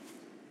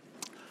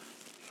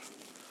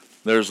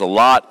There's a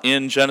lot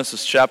in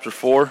Genesis chapter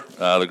 4.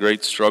 The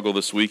great struggle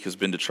this week has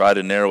been to try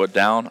to narrow it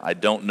down. I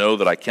don't know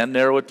that I can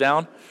narrow it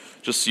down.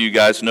 Just so you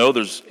guys know,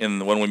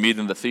 when we meet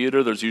in the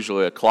theater, there's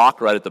usually a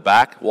clock right at the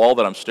back wall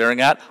that I'm staring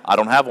at. I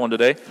don't have one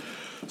today.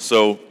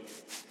 So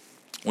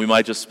we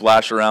might just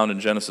splash around in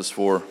Genesis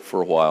 4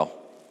 for a while.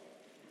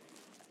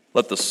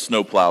 Let the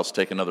snowplows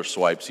take another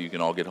swipe so you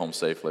can all get home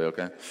safely,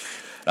 okay?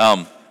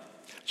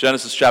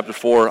 Genesis chapter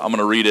 4, I'm going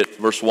to read it,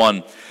 verse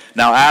 1.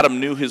 Now Adam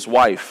knew his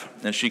wife,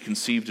 and she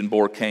conceived and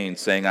bore Cain,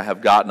 saying, I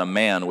have gotten a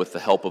man with the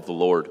help of the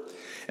Lord.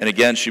 And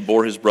again she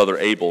bore his brother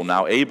Abel.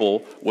 Now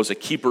Abel was a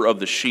keeper of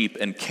the sheep,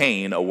 and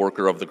Cain a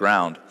worker of the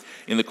ground.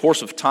 In the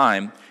course of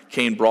time,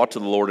 Cain brought to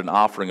the Lord an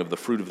offering of the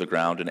fruit of the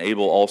ground, and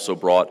Abel also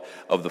brought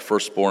of the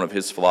firstborn of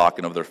his flock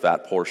and of their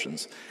fat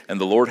portions.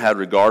 And the Lord had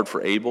regard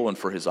for Abel and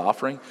for his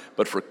offering,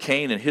 but for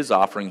Cain and his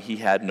offering he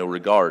had no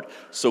regard.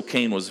 So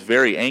Cain was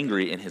very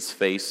angry, and his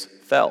face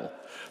fell.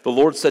 The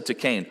Lord said to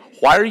Cain,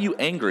 Why are you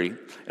angry,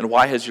 and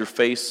why has your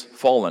face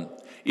fallen?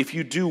 If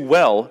you do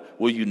well,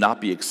 will you not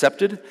be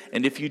accepted?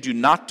 And if you do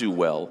not do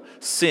well,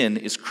 sin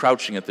is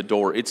crouching at the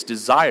door. Its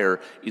desire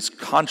is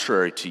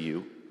contrary to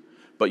you,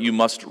 but you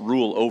must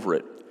rule over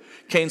it.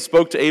 Cain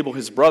spoke to Abel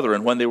his brother,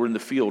 and when they were in the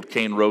field,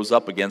 Cain rose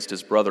up against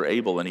his brother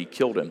Abel, and he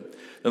killed him.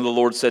 Then the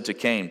Lord said to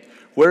Cain,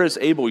 Where is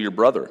Abel your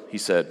brother? He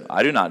said,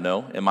 I do not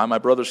know. Am I my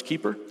brother's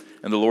keeper?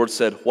 And the Lord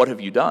said, What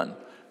have you done?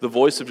 The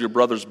voice of your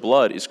brother's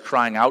blood is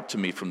crying out to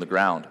me from the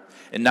ground.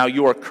 And now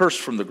you are cursed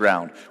from the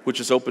ground, which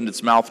has opened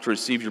its mouth to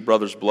receive your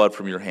brother's blood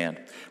from your hand.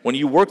 When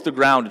you work the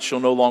ground, it shall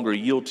no longer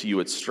yield to you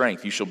its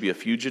strength. You shall be a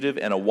fugitive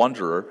and a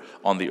wanderer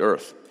on the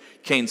earth.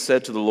 Cain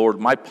said to the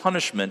Lord, My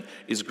punishment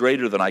is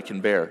greater than I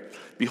can bear.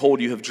 Behold,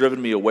 you have driven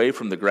me away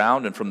from the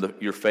ground, and from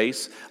your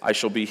face I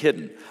shall be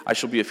hidden. I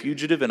shall be a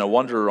fugitive and a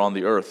wanderer on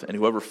the earth, and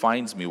whoever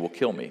finds me will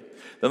kill me.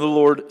 Then the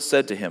Lord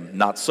said to him,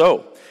 Not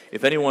so.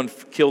 If anyone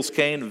kills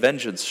Cain,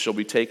 vengeance shall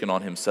be taken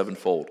on him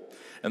sevenfold.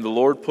 And the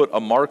Lord put a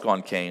mark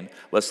on Cain,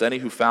 lest any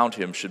who found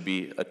him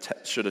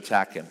should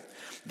attack him.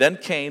 Then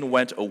Cain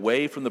went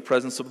away from the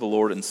presence of the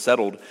Lord and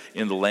settled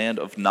in the land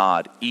of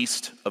Nod,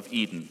 east of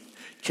Eden.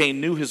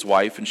 Cain knew his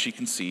wife, and she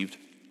conceived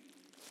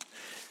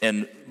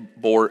and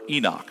bore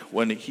Enoch.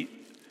 When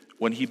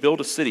he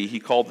built a city, he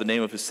called the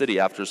name of his city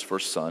after his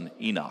first son,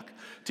 Enoch.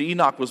 To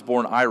Enoch was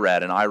born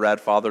Irad, and Irad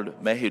fathered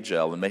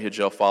Mehujael, and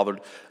Mehujael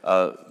fathered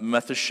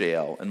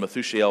Methushael, and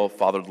Methushael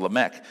fathered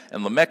Lamech.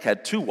 And Lamech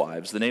had two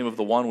wives. The name of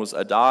the one was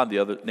Adah, and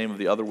the name of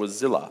the other was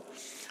Zillah.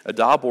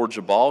 Adah bore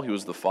Jabal. He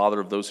was the father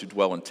of those who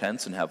dwell in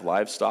tents and have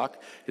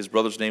livestock. His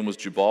brother's name was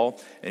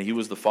Jubal, and he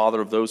was the father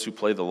of those who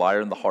play the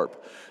lyre and the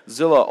harp.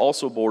 Zillah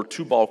also bore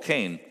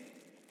Tubal-Cain.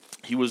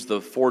 He was the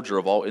forger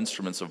of all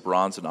instruments of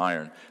bronze and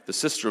iron. The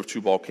sister of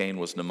Tubal-Cain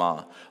was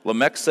Naamah.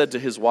 Lamech said to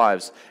his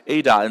wives,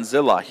 Adah and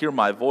Zillah, hear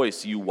my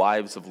voice, you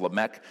wives of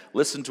Lamech.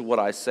 Listen to what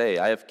I say.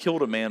 I have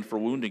killed a man for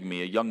wounding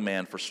me, a young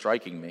man for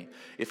striking me.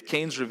 If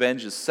Cain's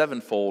revenge is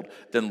sevenfold,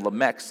 then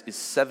Lamech's is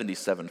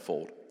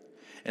 77-fold.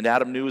 And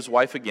Adam knew his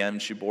wife again,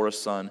 and she bore a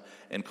son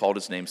and called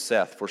his name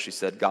Seth. For she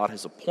said, God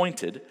has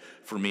appointed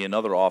for me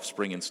another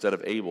offspring instead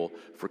of Abel,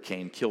 for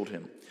Cain killed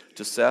him.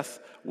 To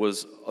Seth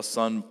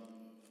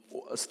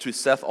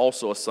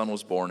also a son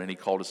was born, and he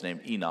called his name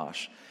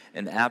Enosh.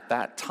 And at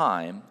that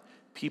time,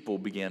 people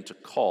began to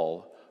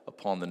call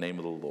upon the name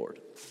of the Lord.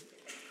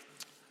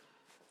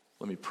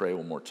 Let me pray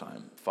one more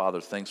time.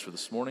 Father, thanks for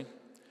this morning.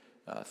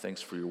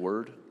 Thanks for your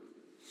word.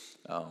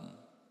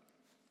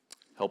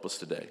 Help us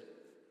today.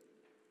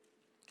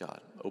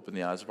 God, open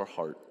the eyes of our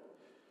heart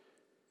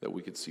that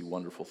we could see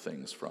wonderful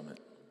things from it.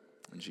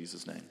 In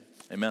Jesus' name,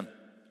 amen.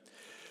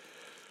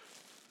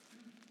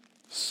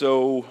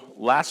 So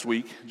last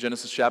week,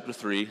 Genesis chapter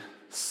 3,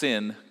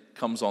 sin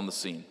comes on the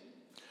scene.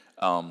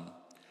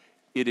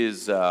 It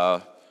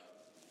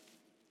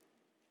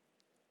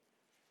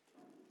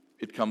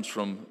comes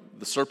from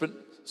the serpent.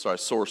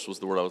 Source was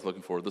the word I was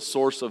looking for. The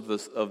source of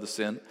the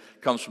sin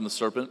comes from the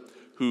serpent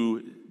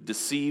who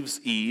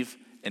deceives Eve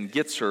and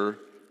gets her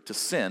to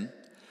sin.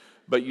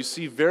 But you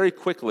see very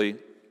quickly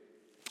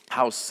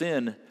how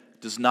sin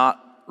does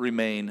not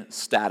remain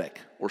static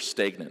or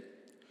stagnant.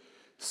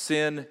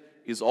 Sin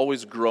is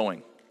always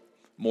growing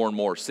more and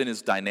more. Sin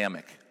is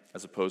dynamic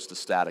as opposed to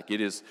static.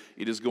 It is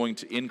going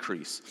to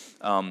increase,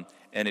 and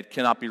it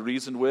cannot be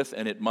reasoned with,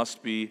 and it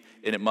must be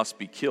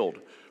killed.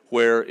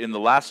 Where in the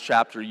last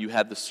chapter you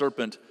had the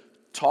serpent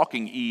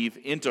talking Eve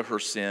into her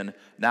sin.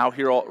 Now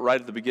here, right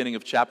at the beginning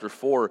of chapter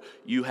 4,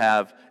 you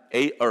have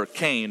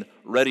Cain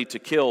ready to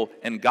kill,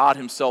 and God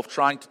himself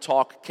trying to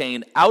talk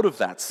Cain out of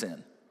that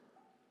sin.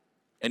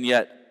 And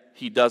yet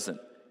he doesn't.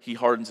 He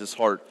hardens his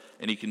heart,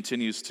 and he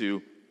continues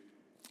to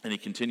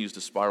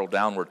spiral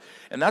downward.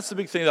 And that's the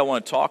big thing that I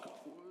want to talk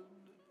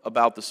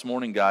about this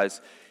morning, guys,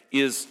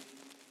 is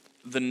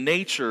the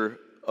nature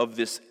of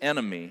this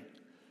enemy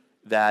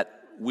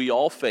that we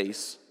all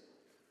face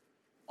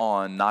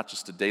on not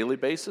just a daily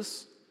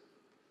basis,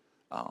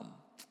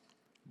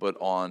 but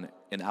on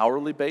an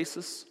hourly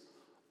basis,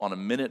 on a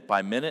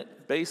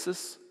minute-by-minute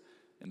basis,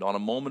 and on a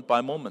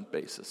moment-by-moment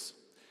basis.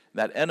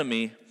 That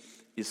enemy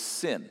is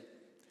sin.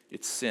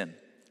 It's sin.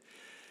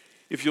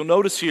 If you'll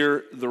notice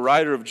here, the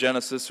writer of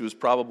Genesis, who is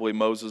probably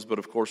Moses, but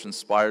of course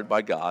inspired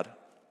by God,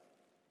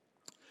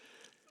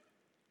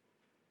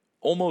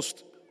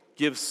 almost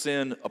gives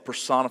sin a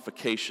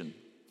personification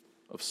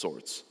of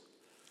sorts.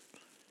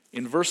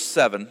 In verse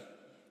 7,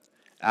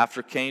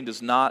 after Cain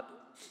does not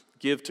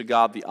give to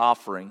God the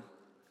offering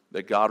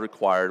that God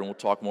required, and we'll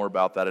talk more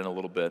about that in a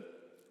little bit,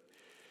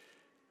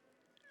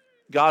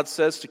 God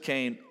says to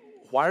Cain,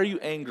 "Why are you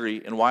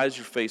angry and why is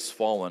your face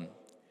fallen?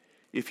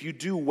 If you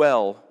do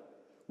well,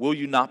 will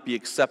you not be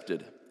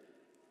accepted?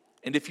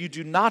 And if you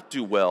do not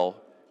do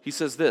well," he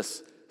says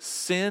this,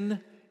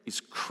 "sin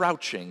is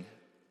crouching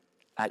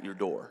at your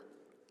door."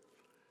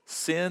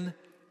 Sin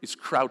is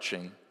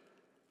crouching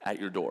at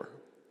your door.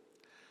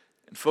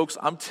 And folks,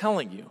 I'm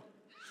telling you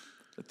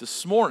that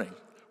this morning,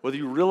 whether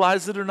you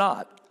realize it or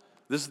not,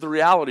 this is the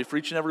reality for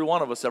each and every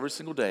one of us every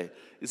single day,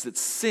 is that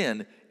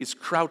sin is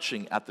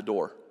crouching at the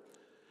door.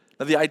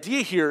 Now, the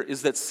idea here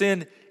is that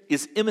sin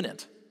is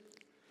imminent.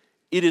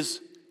 It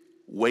is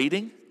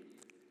waiting.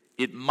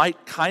 It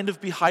might kind of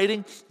be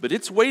hiding, but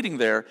it's waiting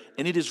there,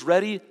 and it is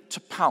ready to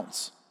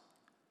pounce.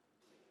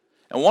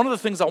 And one of the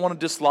things I want to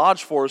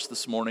dislodge for us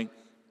this morning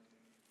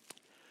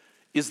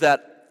is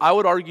that I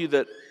would argue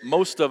that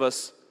most of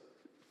us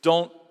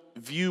don't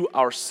view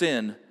our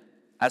sin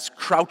as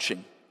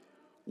crouching,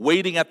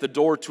 waiting at the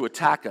door to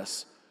attack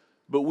us,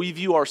 but we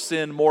view our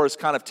sin more as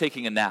kind of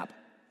taking a nap.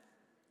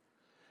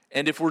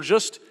 And if we're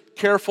just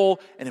careful,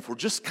 and if we're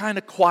just kind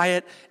of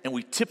quiet, and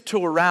we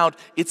tiptoe around,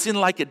 it's in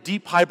like a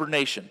deep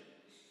hibernation.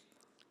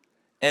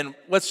 And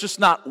let's just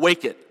not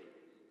wake it,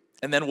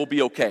 and then we'll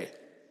be okay,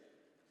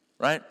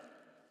 right?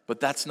 But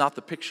that's not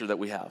the picture that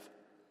we have.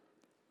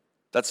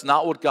 That's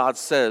not what God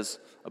says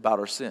about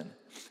our sin.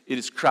 It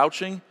is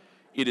crouching,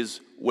 it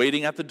is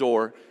waiting at the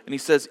door, and he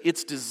says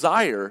its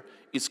desire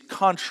is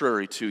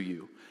contrary to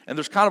you. And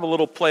there's kind of a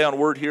little play on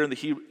word here in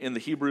the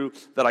Hebrew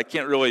that I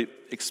can't really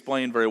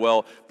explain very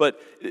well.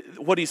 But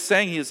what he's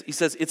saying is, he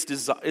says its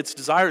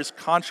desire is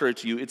contrary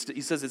to you.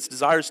 He says its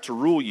desire is to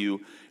rule you.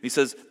 And he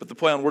says, but the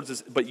play on words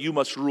is, but you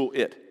must rule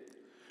it.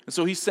 And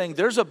so he's saying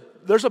there's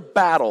a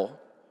battle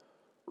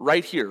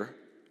right here,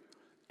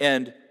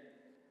 and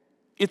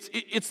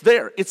it's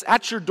there. It's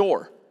at your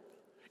door.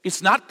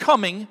 It's not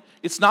coming.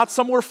 It's not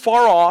somewhere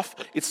far off.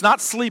 It's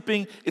not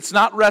sleeping. It's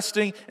not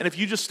resting. And if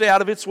you just stay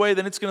out of its way,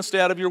 then it's going to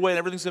stay out of your way and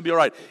everything's going to be all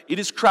right. It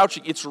is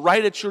crouching. It's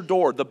right at your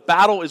door. The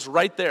battle is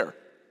right there.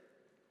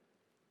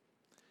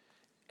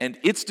 And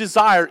its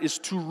desire is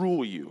to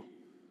rule you.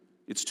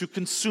 It's to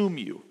consume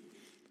you.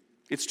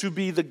 It's to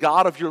be the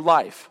God of your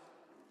life.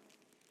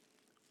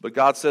 But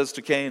God says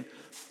to Cain,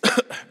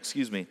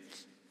 excuse me,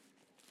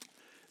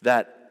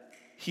 that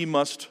he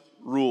must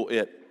rule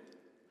it.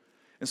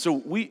 And so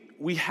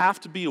we have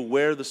to be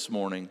aware this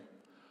morning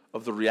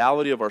of the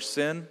reality of our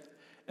sin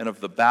and of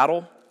the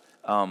battle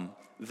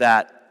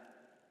that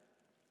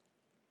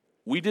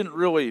we didn't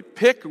really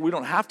pick, or we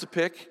don't have to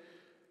pick.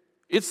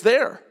 It's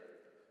there.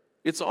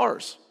 It's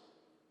ours.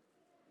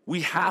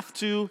 We have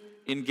to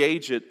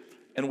engage it,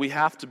 and we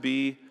have to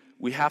be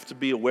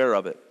aware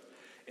of it.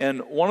 And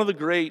one of the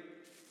great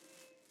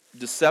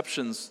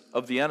deceptions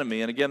of the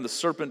enemy, and again, the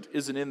serpent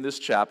isn't in this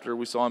chapter.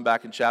 We saw him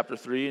back in chapter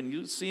 3, and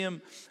you see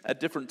him at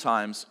different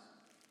times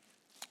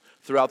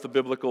throughout the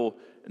biblical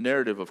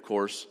narrative, of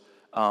course.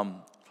 But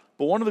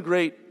one of the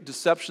great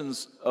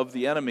deceptions of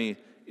the enemy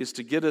is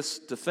to get us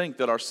to think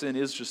that our sin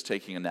is just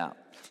taking a nap.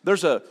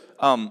 There's a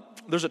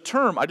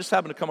term I just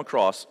happened to come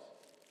across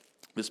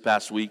this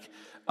past week.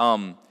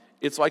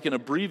 It's like an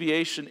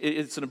abbreviation.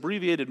 It's an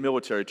abbreviated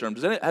military term.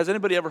 Has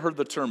anybody ever heard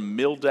the term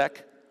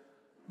MILDEC?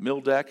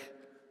 MILDEC?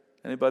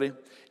 Anybody?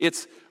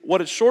 It's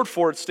what it's short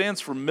for. It stands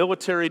for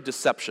military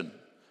deception.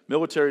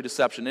 Military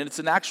deception. And it's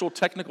an actual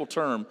technical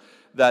term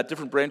that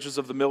different branches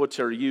of the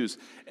military use.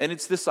 And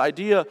it's this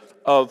idea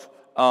of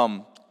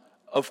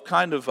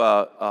kind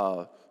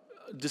of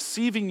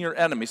deceiving your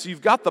enemy. So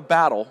you've got the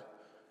battle,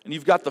 and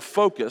you've got the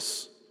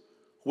focus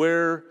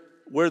where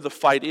the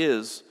fight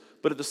is,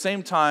 but at the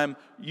same time,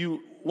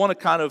 you want to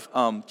kind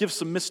of give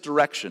some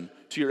misdirection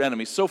to your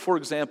enemy. So, for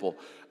example,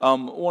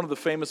 one of the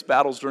famous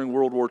battles during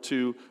World War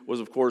II was,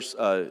 of course,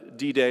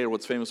 D-Day, or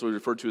what's famously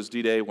referred to as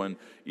D-Day, when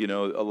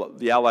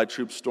the Allied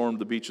troops stormed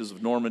the beaches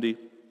of Normandy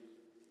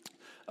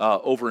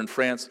over in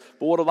France.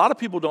 But what a lot of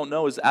people don't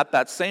know is at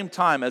that same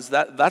time, as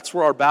that's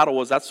where our battle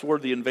was, that's where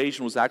the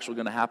invasion was actually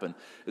going to happen,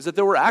 is that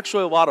there were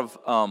actually a lot of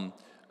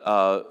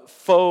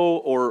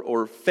faux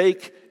or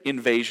fake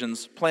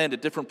invasions planned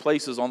at different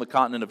places on the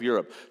continent of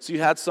Europe. So you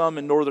had some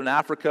in northern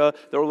Africa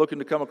that were looking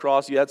to come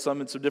across. You had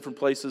some in some different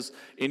places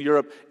in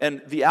Europe. And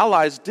the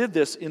Allies did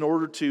this in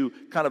order to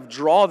kind of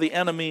draw the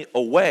enemy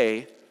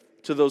away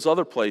to those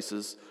other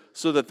places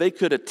so that they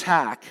could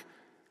attack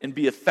and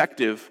be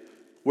effective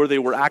where they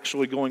were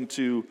actually going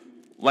to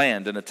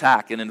land and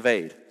attack and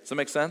invade. Does that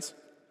make sense?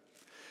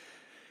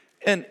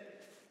 And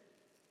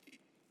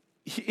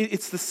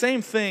it's the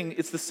same thing,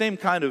 it's the same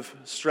kind of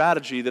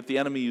strategy that the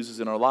enemy uses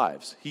in our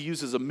lives. He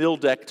uses a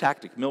MILDEC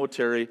tactic,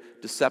 military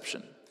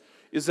deception.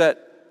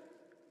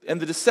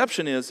 And the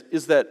deception is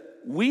that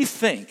we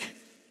think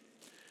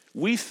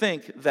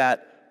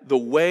that the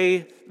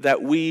way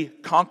that we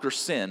conquer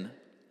sin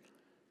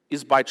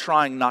is by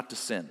trying not to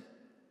sin.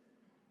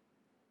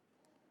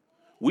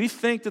 We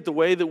think that the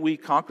way that we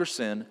conquer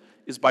sin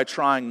is by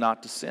trying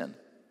not to sin.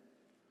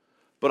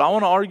 But I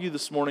want to argue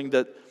this morning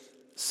that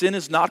sin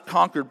is not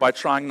conquered by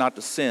trying not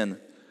to sin,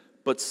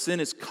 but sin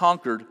is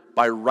conquered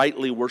by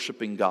rightly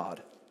worshiping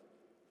God,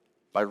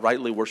 by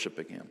rightly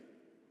worshiping Him.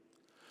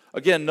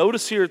 Again,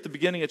 notice here at the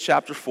beginning of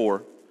chapter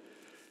 4,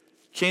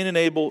 Cain and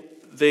Abel,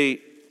 they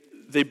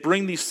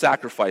bring these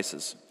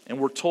sacrifices. And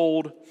we're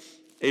told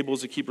Abel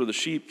is a keeper of the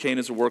sheep, Cain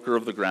is a worker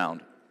of the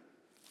ground.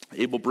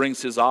 Abel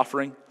brings his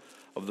offering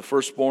of the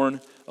firstborn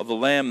of the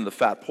lamb and the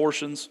fat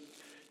portions.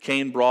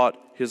 Cain brought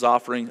his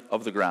offering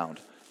of the ground.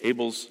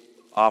 Abel's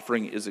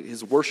offering,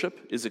 his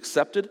worship is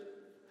accepted.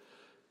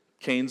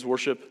 Cain's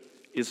worship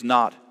is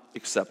not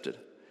accepted.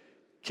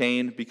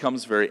 Cain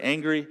becomes very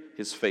angry,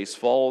 his face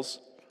falls.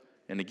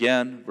 And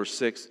again, verse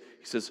 6,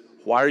 he says,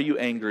 "Why are you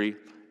angry,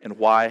 and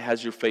why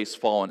has your face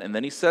fallen?" And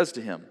then he says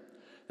to him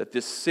that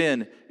this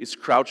sin is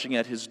crouching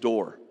at his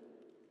door.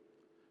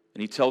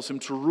 And he tells him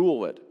to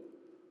rule it.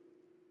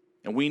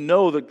 And we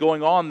know that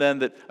going on then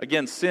that,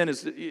 again, sin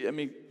is,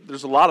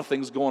 there's a lot of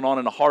things going on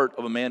in the heart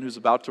of a man who's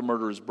about to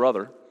murder his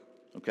brother,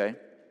 okay?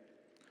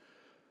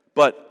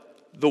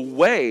 But the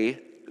way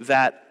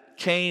that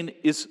Cain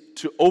is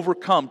to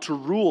overcome, to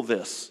rule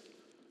this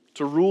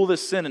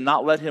sin and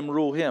not let him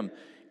rule him,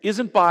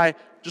 isn't by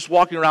just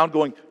walking around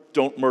going,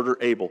 "Don't murder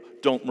Abel,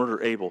 don't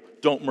murder Abel,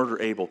 don't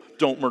murder Abel,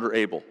 don't murder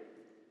Abel."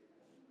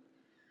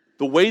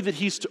 The way that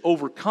he's to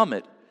overcome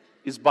it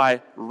is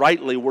by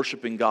rightly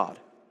worshiping God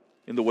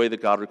in the way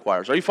that God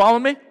requires. Are you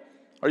following me?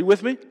 Are you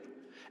with me?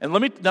 And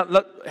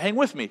hang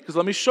with me, because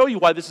let me show you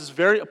why this is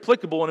very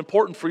applicable and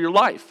important for your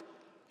life.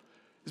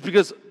 It's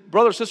because,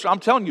 brother or sister, I'm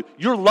telling you,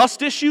 your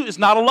lust issue is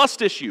not a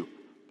lust issue.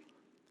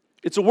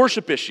 It's a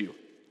worship issue.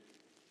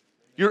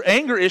 Your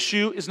anger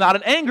issue is not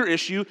an anger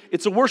issue,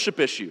 it's a worship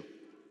issue.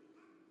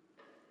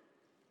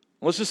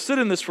 Let's just sit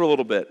in this for a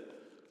little bit.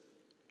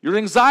 Your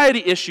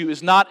anxiety issue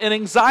is not an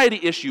anxiety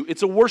issue,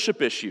 it's a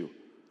worship issue.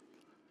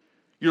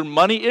 Your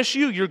money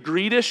issue, your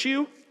greed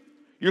issue,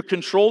 your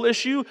control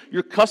issue,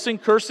 your cussing,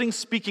 cursing,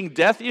 speaking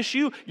death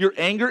issue, your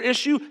anger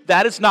issue,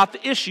 that is not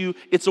the issue,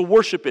 it's a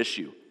worship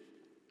issue.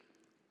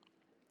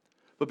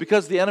 But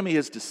because the enemy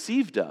has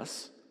deceived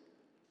us,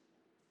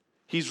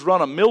 he's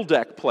run a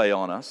Mildeck play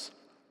on us,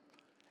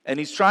 and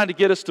he's trying to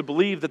get us to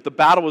believe that the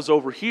battle is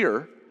over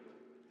here,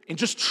 and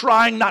just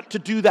trying not to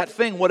do that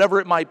thing, whatever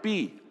it might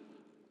be.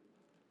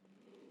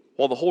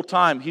 While the whole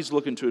time, he's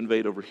looking to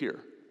invade over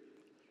here.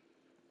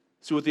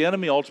 So what the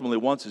enemy ultimately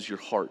wants is your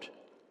heart.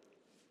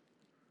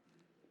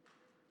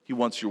 He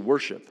wants your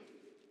worship.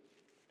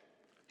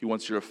 He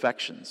wants your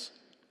affections.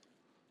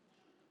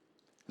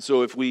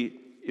 So if we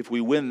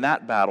win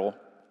that battle,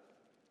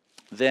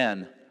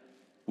 then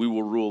we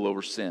will rule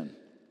over sin.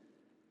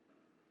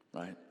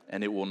 Right?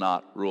 And it will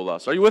not rule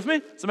us. Are you with me?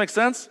 Does that make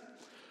sense?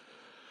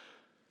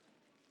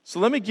 So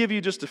let me give you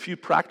just a few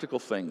practical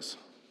things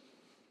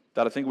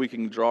that I think we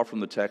can draw from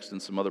the text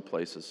and some other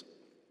places.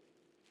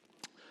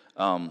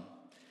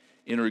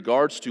 In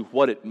regards to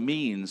what it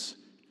means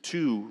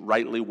to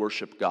rightly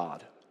worship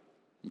God.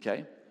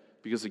 Okay?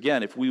 Because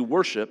again, if we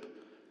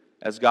worship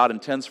as God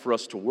intends for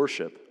us to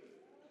worship,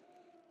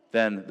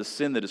 then the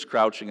sin that is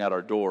crouching at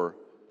our door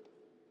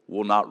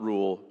will not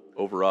rule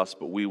over us,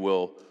 but we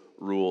will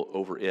rule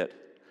over it.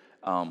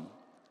 And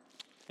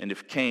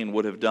if Cain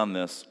would have done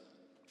this,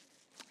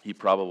 he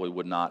probably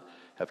would not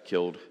have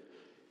killed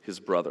his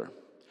brother.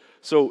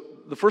 So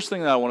the first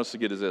thing that I want us to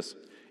get is this,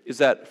 is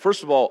that,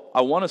 first of all,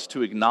 I want us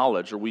to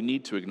acknowledge, or we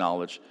need to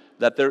acknowledge,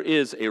 that there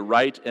is a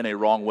right and a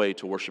wrong way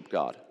to worship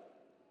God.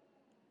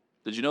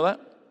 Did you know that?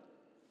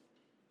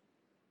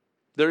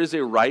 There is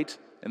a right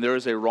and there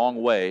is a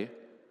wrong way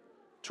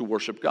to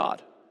worship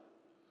God.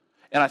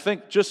 And I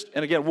think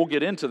and again, we'll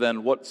get into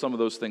then what some of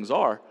those things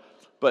are,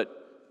 but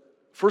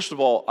first of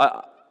all,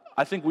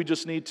 I think we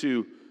just need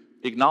to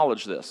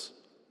acknowledge this.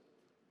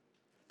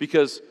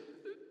 Because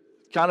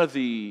kind of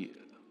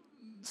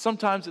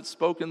sometimes it's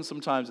spoken,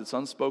 sometimes it's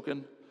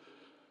unspoken,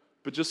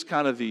 but just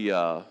kind of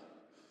the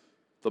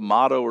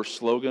motto or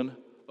slogan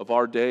of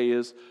our day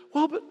is,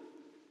 well, but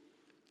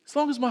as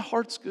long as my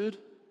heart's good,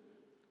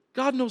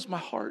 God knows my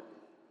heart.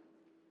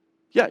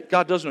 Yeah,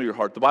 God does know your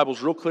heart. The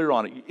Bible's real clear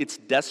on it. It's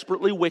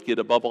desperately wicked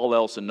above all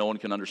else, and no one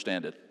can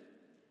understand it.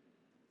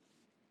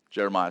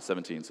 Jeremiah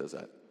 17 says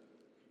that.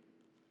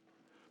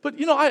 But,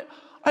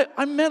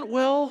 I meant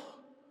well.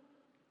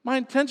 My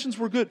intentions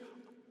were good.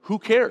 Who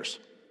cares?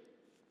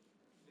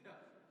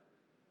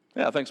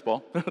 Yeah, thanks,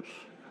 Paul.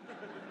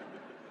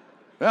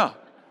 Yeah.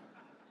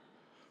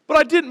 But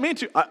I didn't mean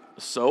to.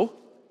 So?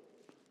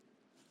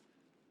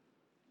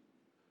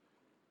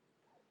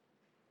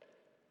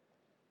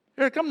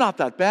 Eric, I'm not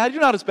that bad.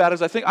 You're not as bad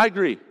as I think. I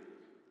agree.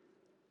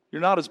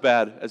 You're not as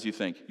bad as you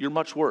think. You're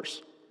much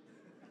worse.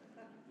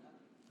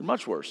 You're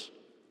much worse.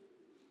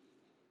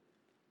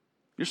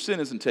 Your sin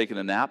isn't taking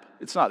a nap.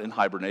 It's not in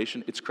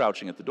hibernation. It's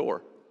crouching at the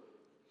door.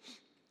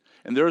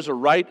 And there is a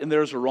right and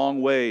there is a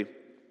wrong way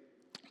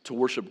to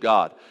worship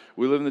God.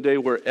 We live in a day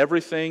where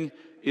everything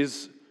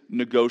is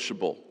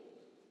negotiable.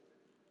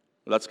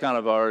 That's kind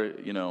of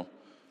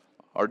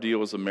our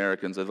deal as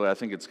Americans. I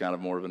think it's kind of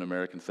more of an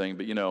American thing.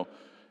 But,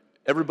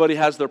 everybody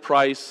has their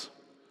price,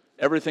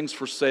 everything's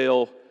for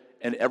sale,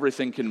 and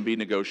everything can be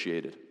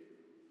negotiated.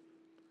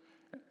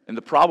 And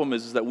the problem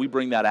is that we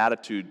bring that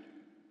attitude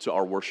to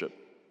our worship.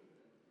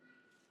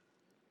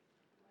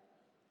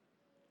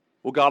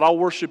 Well, God, I'll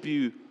worship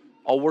you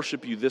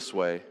this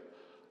way.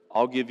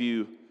 I'll give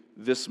you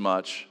this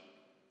much.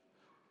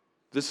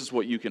 This is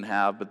what you can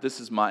have, but this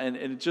is mine.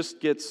 And it just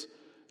gets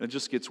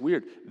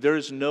weird. There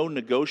is no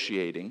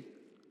negotiating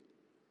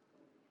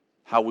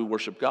how we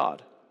worship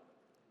God.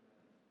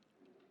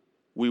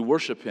 We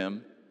worship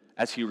him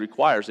as he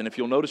requires. And if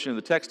you'll notice in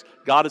the text,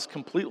 God is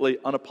completely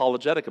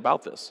unapologetic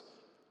about this.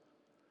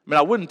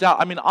 I wouldn't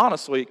doubt,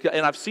 honestly,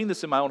 and I've seen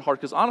this in my own heart,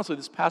 because honestly,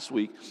 this past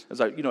week, as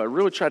I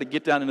really try to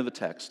get down into the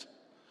text,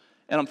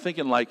 and I'm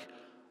thinking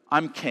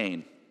I'm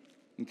Cain,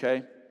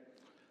 okay?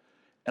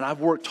 And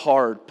I've worked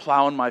hard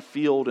plowing my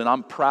field, and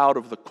I'm proud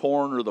of the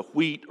corn or the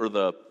wheat or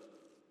the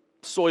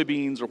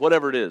soybeans or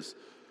whatever it is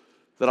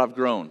that I've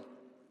grown.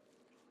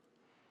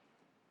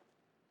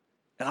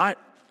 And I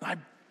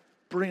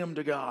bring them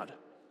to God.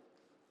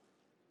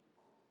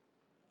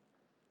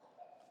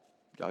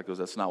 God goes,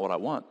 that's not what I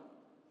want.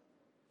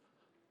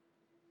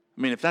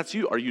 If that's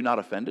you, are you not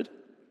offended?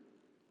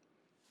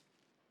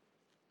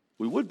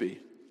 We would be.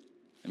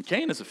 And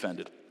Cain is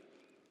offended.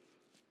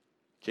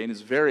 Cain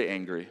is very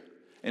angry,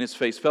 and his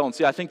face fell. And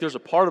see, I think there's a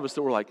part of us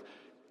that we're like,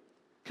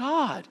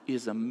 God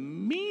is a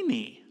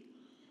meanie.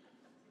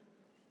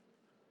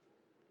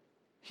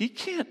 He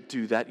can't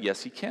do that.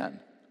 Yes, he can.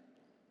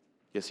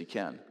 Yes, he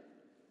can.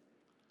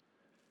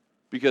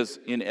 Because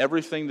in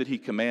everything that he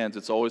commands,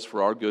 it's always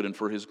for our good and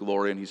for his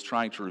glory, and he's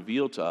trying to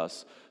reveal to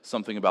us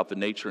something about the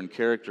nature and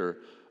character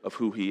of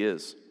who he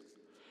is.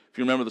 If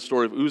you remember the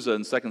story of Uzzah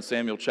in 2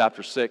 Samuel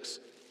chapter 6,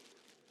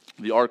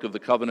 the Ark of the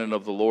Covenant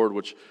of the Lord,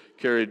 which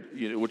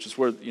is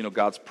where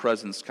God's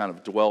presence kind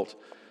of dwelt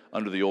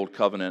under the old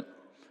covenant.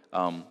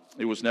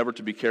 It was never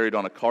to be carried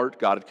on a cart.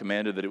 God had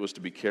commanded that it was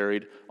to be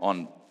carried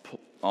on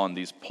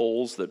these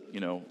poles that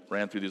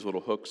ran through these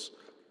little hooks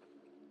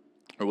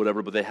or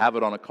whatever. But they have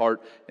it on a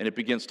cart, and it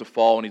begins to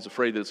fall, and he's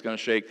afraid that it's going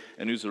to shake.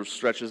 And Uzzah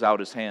stretches out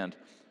his hand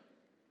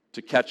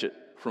to catch it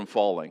from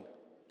falling,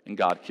 and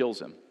God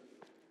kills him.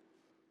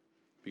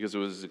 Because it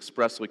was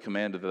expressly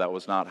commanded that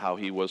was not how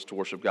he was to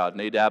worship God.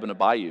 Nadab and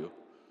Abihu,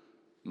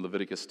 in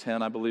Leviticus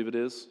 10, I believe it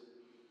is,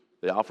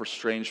 they offer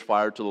strange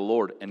fire to the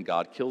Lord, and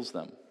God kills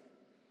them.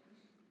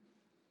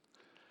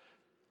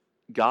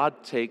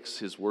 God takes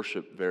his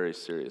worship very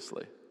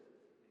seriously.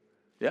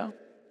 Yeah?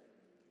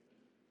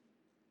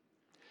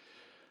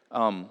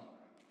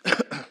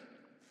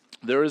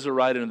 There is a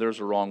right and there's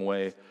a wrong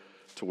way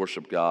to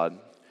worship God.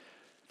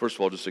 First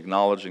of all, just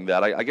acknowledging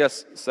that. I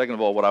guess, second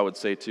of all, what I would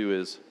say too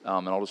is,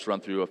 and I'll just run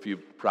through a few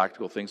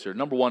practical things here.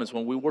 Number one is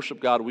when we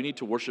worship God, we need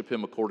to worship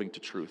him according to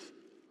truth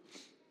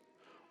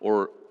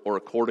or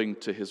according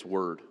to his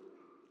word.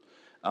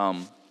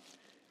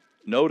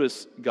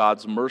 Notice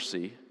God's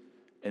mercy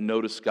and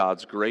notice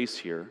God's grace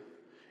here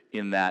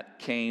in that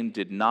Cain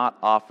did not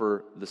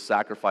offer the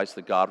sacrifice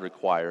that God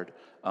required.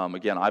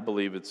 Again, I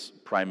believe it's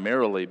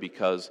primarily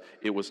because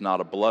it was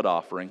not a blood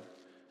offering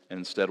and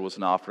instead was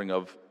an offering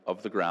of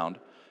the ground.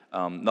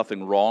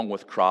 Nothing wrong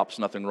with crops,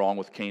 nothing wrong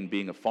with Cain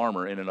being a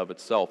farmer in and of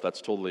itself. That's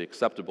totally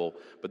acceptable,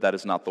 but that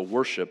is not the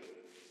worship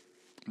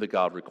that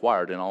God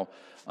required, and I'll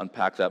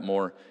unpack that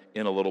more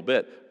in a little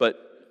bit.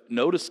 But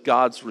notice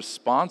God's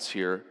response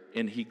here,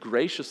 and he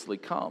graciously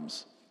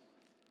comes,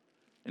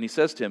 and he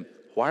says to him,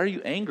 why are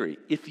you angry?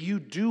 If you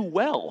do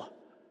well,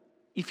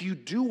 if you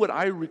do what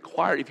I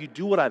require, if you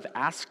do what I've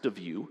asked of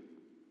you,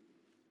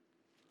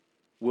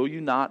 will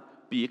you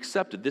not be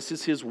accepted? This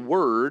is his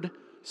word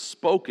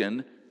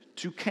spoken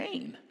to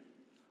Cain.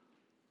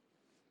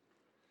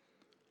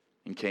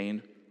 And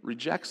Cain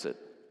rejects it.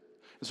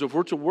 And so if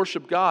we're to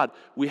worship God,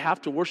 we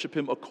have to worship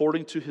him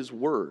according to his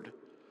word,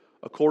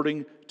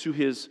 according to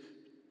his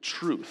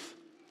truth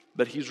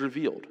that he's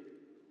revealed.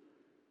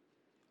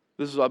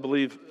 This is, I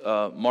believe,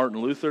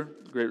 Martin Luther,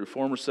 the great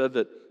reformer, said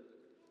that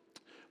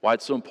why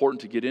it's so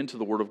important to get into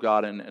the Word of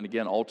God and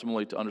again,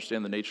 ultimately to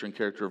understand the nature and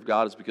character of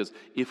God is because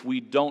if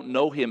we don't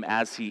know him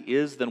as he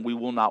is, then we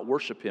will not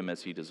worship him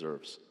as he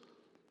deserves.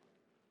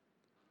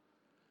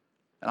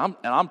 And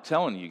I'm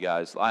telling you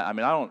guys,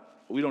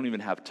 we don't even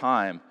have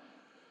time.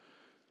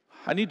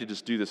 I need to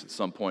just do this at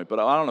some point, but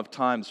I don't have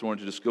time this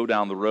morning to just go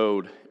down the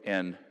road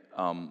and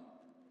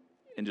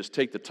just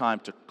take the time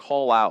to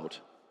call out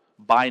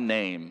by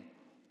name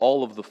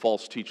all of the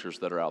false teachers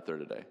that are out there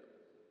today.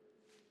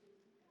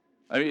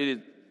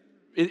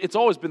 It's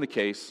always been the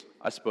case,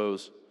 I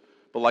suppose,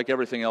 but like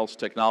everything else,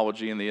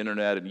 technology and the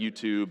internet and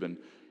YouTube, and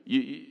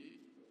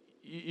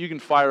you can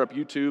fire up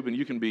YouTube and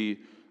you can be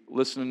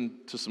listening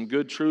to some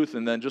good truth,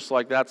 and then just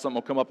like that, something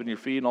will come up in your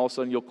feed, and all of a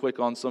sudden you'll click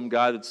on some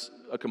guy that's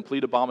a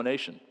complete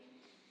abomination.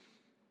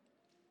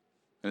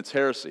 And it's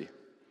heresy.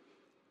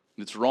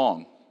 And it's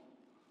wrong.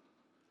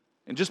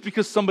 And just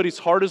because somebody's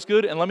heart is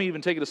good, and let me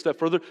even take it a step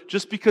further,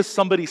 just because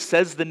somebody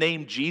says the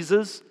name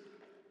Jesus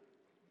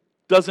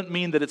doesn't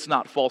mean that it's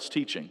not false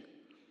teaching.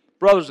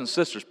 Brothers and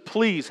sisters,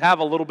 please have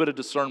a little bit of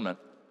discernment.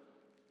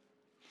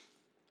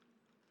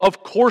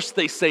 Of course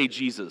they say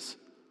Jesus.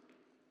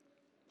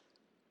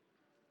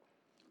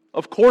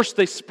 Of course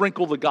they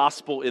sprinkle the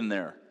gospel in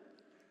there.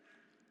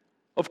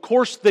 Of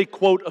course they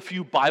quote a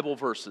few Bible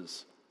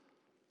verses.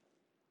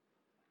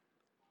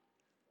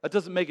 That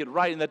doesn't make it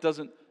right, and that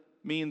doesn't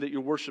mean that you're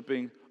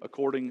worshiping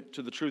according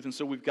to the truth. And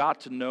so we've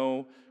got to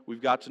know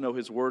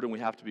His word, and we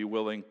have to be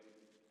willing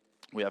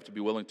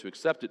to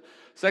accept it.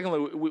 Secondly,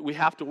 we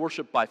have to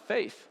worship by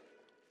faith.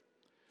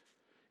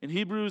 In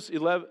Hebrews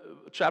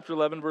chapter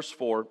 11, verse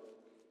 4,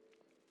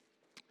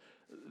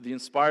 the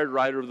inspired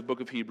writer of the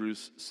book of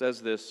Hebrews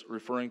says this,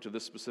 referring to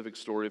this specific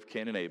story of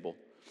Cain and Abel.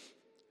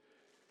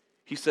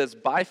 He says,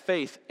 "By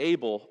faith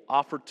Abel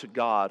offered to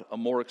God a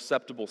more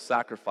acceptable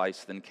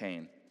sacrifice than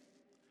Cain,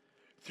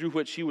 through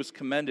which he was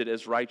commended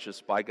as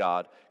righteous by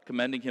God,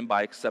 commending him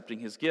by accepting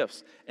his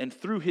gifts. And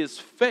through his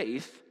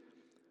faith,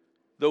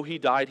 though he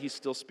died, he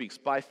still speaks.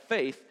 By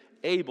faith,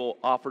 Abel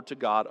offered to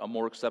God a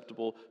more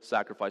acceptable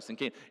sacrifice than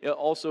Cain."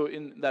 Also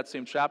in that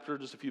same chapter,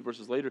 just a few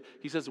verses later,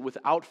 he says,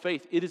 without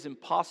faith, it is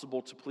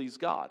impossible to please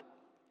God.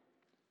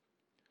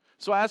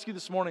 So I ask you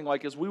this morning,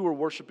 like as we were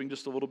worshiping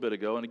just a little bit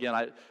ago, and again,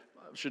 I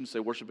shouldn't say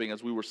worshiping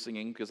as we were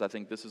singing, because I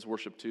think this is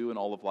worship too, and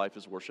all of life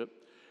is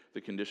worship,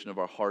 the condition of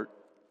our heart.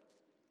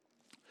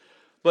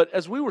 But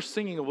as we were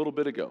singing a little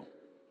bit ago,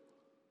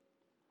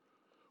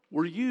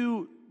 were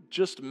you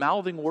just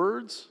mouthing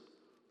words,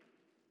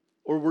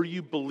 or were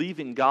you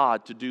believing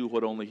God to do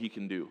what only He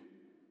can do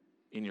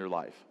in your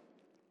life?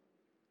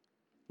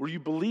 Were you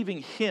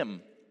believing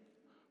Him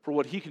for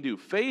what He can do?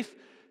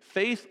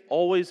 Faith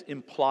always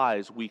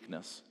implies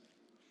weakness.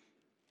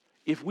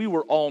 If we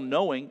were all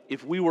knowing,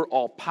 if we were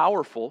all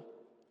powerful,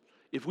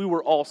 if we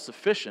were all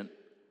sufficient,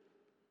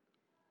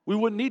 we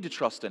wouldn't need to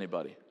trust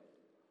anybody.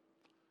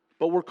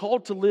 But we're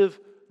called to live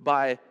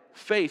by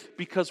faith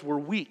because we're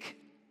weak.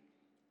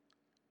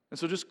 And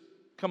so just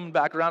coming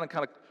back around and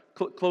kind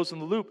of closing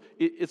the loop,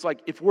 it's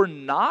like if we're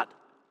not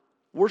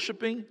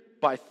worshiping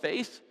by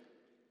faith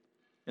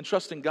and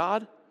trusting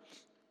God,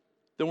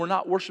 then we're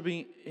not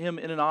worshiping Him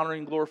in an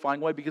honoring,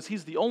 glorifying way, because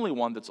He's the only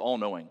one that's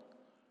all-knowing,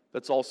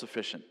 that's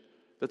all-sufficient,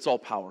 that's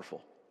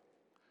all-powerful.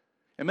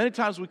 And many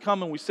times we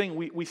come and we sing,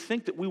 we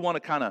think that we want to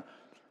kind of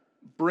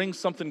bring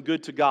something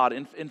good to God.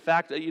 In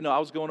fact, I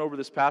was going over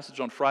this passage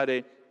on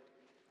Friday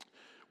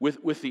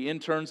with the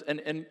interns,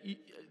 and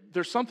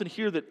there's something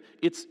here that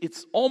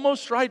it's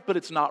almost right, but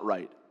it's not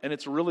right, and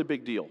it's a really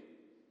big deal,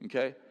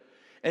 okay?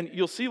 And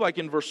you'll see, like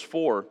in verse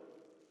 4,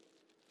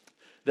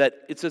 that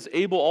it says,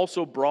 Abel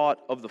also brought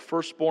of the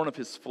firstborn of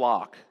his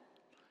flock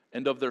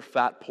and of their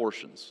fat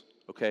portions,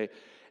 okay?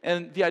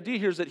 And the idea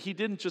here is that he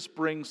didn't just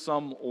bring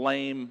some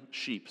lame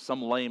sheep,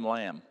 some lame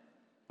lamb,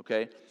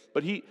 okay?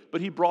 But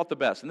he brought the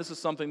best. And this is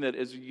something that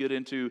as you get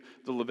into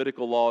the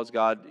Levitical laws,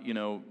 God,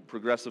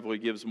 progressively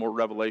gives more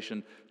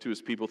revelation to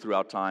His people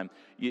throughout time.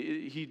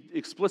 He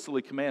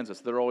explicitly commands us.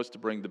 They're always to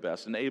bring the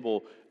best. And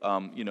Abel,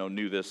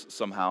 knew this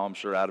somehow. I'm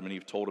sure Adam and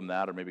Eve told him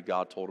that, or maybe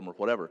God told him, or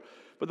whatever.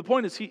 But the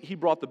point is, he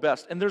brought the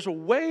best. And there's a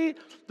way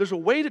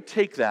to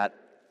take that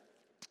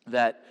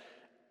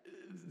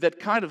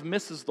kind of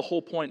misses the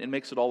whole point and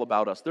makes it all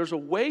about us. There's a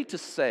way to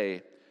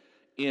say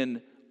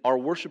in our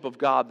worship of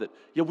God that,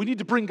 we need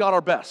to bring God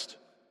our best.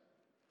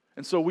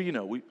 And so we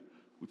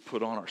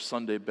put on our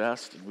Sunday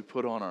best, and we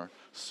put on our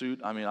suit.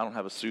 I mean, I don't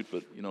have a suit,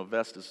 but,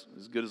 vest is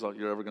as good as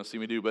you're ever going to see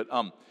me do. But,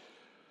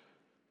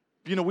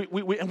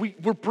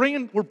 we're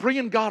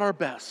bringing God our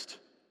best.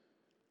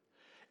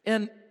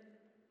 And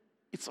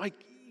it's like,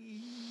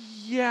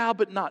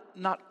 but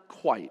not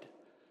quite.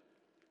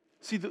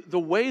 See, the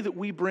way that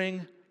we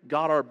bring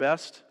God our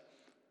best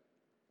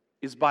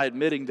is by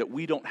admitting that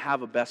we don't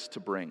have a best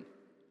to bring.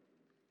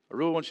 I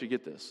really want you to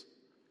get this,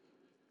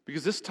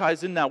 because this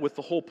ties in now with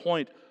the whole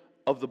point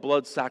of the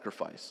blood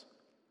sacrifice.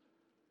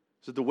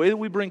 So the way that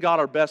we bring God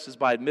our best is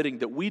by admitting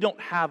that we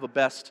don't have a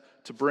best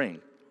to bring.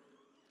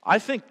 I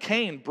think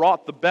Cain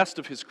brought the best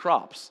of his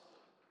crops,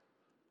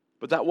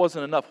 but that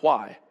wasn't enough.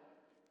 Why?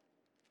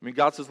 I mean,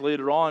 God says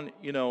later on,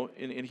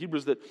 in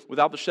Hebrews, that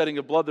without the shedding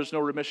of blood, there's no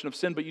remission of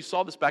sin. But you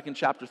saw this back in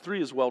chapter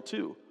 3 as well,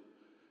 too,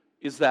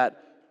 is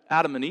that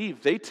Adam and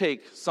Eve, they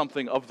take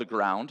something of the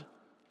ground,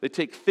 they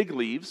take fig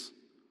leaves,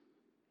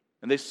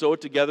 and they sew it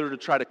together to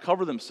try to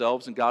cover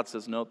themselves, and God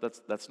says, no,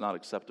 that's not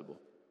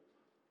acceptable.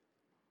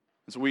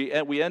 And so we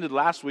ended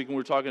last week, and we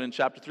were talking in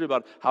chapter 3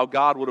 about how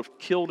God would have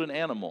killed an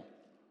animal.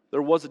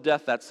 There was a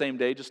death that same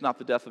day, just not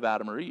the death of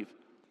Adam or Eve.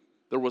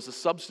 There was a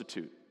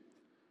substitute.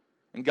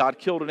 And God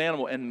killed an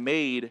animal and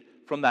made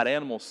from that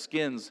animal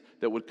skins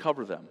that would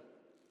cover them.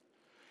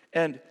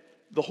 And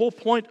the whole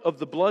point of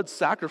the blood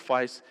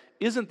sacrifice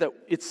isn't that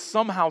it's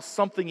somehow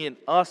something in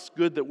us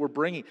good that we're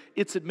bringing.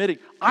 It's admitting,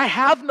 I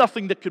have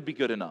nothing that could be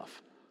good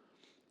enough.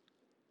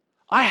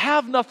 I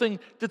have nothing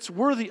that's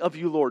worthy of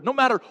you, Lord. No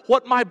matter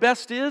what my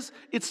best is,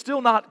 it's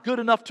still not good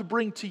enough to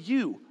bring to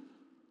you.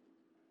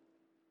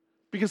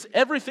 Because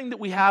everything that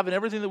we have and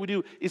everything that we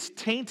do is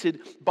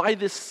tainted by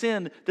this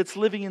sin that's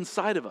living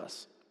inside of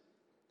us.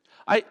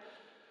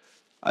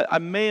 I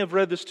may have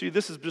read this to you.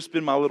 This has just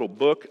been my little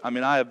book. I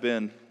mean, I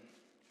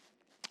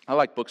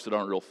like books that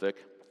aren't real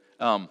thick.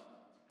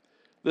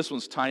 This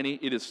one's tiny.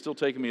 It is still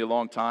taking me a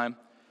long time.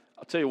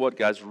 I'll tell you what,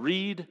 guys,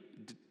 read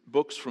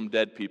books from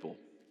dead people.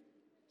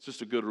 It's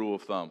just a good rule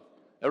of thumb.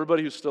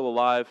 Everybody who's still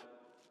alive,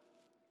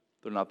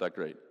 they're not that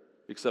great,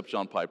 except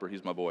John Piper.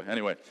 He's my boy.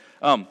 Anyway,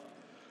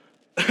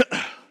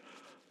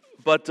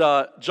 but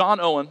John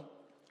Owen,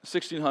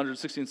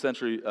 16th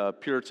century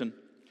Puritan,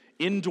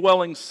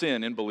 indwelling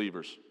sin in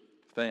believers.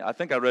 I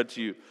think I read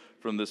to you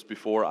from this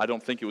before. I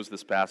don't think it was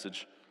this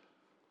passage.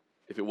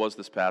 If it was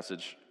this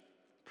passage,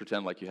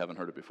 pretend like you haven't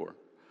heard it before.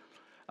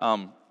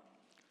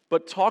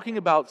 But talking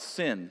about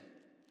sin,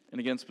 and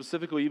again,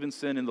 specifically even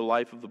sin in the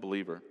life of the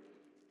believer,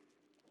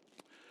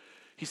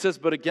 he says,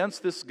 "But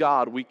against this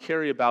God we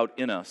carry about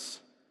in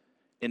us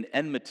an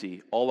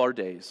enmity all our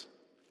days,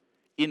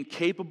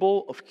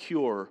 incapable of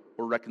cure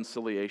or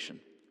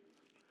reconciliation.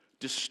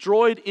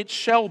 Destroyed it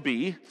shall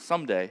be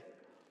someday,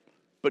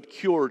 but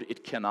cured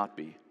it cannot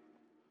be."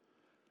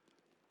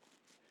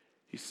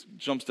 He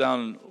jumps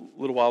down a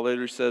little while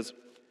later, he says,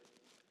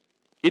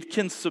 "It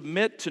can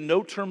submit to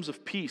no terms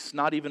of peace,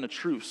 not even a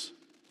truce.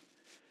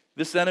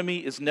 This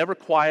enemy is never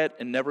quiet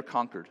and never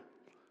conquered.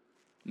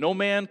 No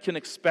man can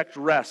expect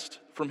rest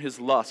from his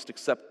lust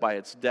except by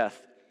its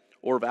death,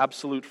 or of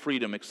absolute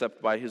freedom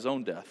except by his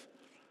own death.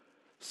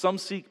 Some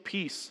seek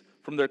peace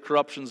from their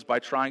corruptions by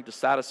trying to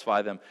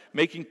satisfy them,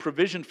 making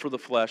provision for the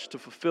flesh to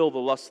fulfill the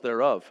lusts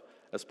thereof,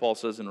 as Paul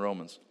says in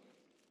Romans.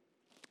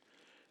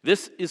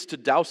 This is to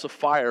douse a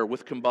fire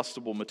with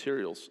combustible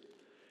materials.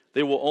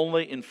 They will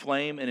only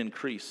inflame and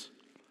increase.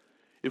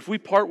 If we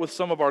part with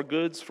some of our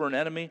goods for an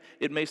enemy,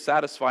 it may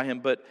satisfy him,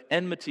 but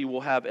enmity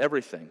will have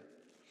everything,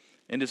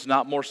 and is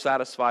not more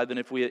satisfied than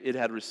if it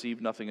had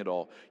received nothing at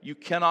all. You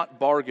cannot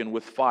bargain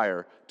with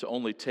fire to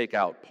only take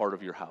out part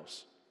of your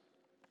house."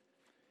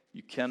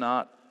 You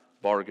cannot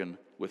bargain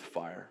with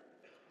fire.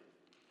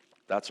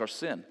 That's our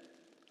sin.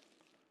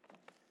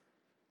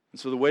 And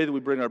so the way that we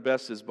bring our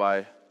best is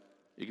by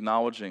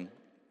acknowledging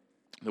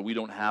that we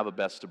don't have a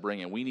best to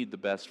bring, and we need the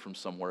best from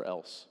somewhere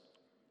else.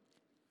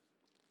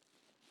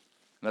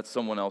 And that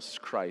someone else is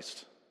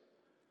Christ.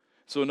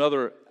 So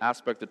another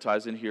aspect that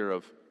ties in here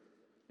of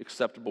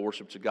acceptable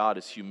worship to God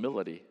is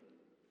humility.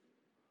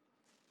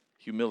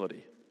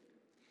 Humility.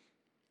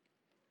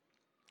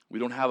 We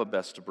don't have a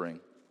best to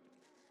bring,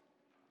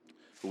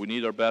 but we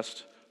need our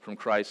best from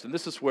Christ. And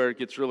this is where it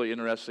gets really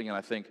interesting and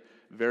I think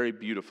very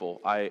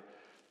beautiful.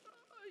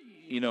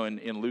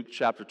 In Luke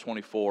chapter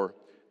 24,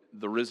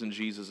 the risen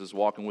Jesus is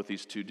walking with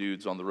these two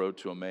dudes on the road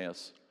to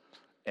Emmaus,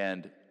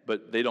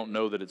 but they don't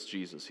know that it's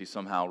Jesus. He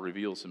somehow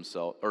reveals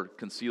himself or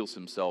conceals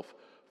himself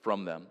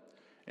from them.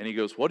 And he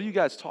goes, "What are you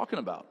guys talking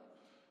about?"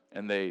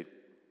 And they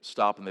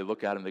stop and they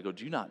look at him and they go,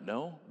 "Do you not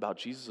know about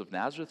Jesus of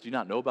Nazareth? Do you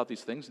not know about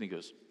these things?" And he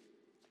goes,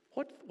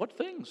 What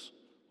things?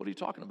 What are you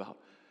talking about?"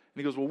 And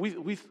he goes, "Well,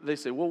 they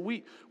say, well,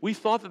 we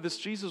thought that this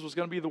Jesus was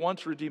going to be the one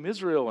to redeem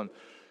Israel, and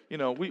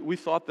we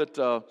thought that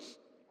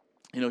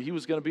he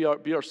was going to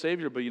be our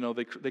Savior, but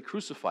they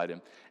crucified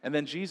him." And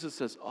then Jesus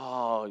says,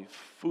 "Oh, you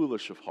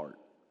foolish of heart,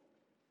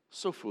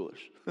 so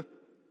foolish,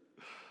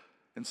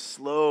 and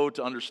slow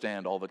to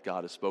understand all that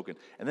God has spoken."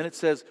 And then it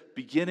says,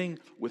 beginning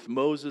with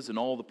Moses and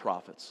all the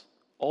prophets,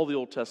 all the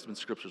Old Testament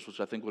scriptures, which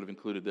I think would have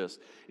included this.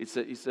 He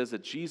says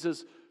that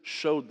Jesus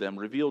showed them,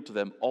 revealed to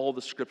them all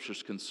the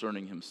scriptures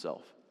concerning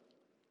himself,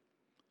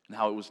 and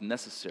how it was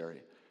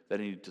necessary that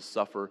he needed to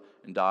suffer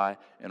and die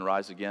and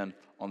rise again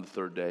on the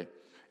third day.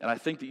 And I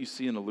think that you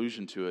see an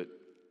allusion to it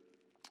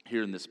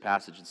here in this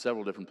passage in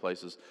several different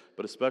places,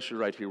 but especially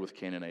right here with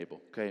Cain and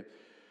Abel. Okay,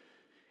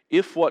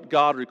 if what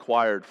God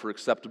required for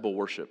acceptable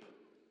worship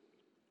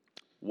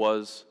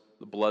was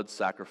the blood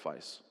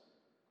sacrifice,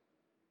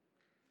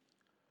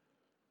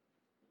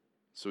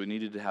 so he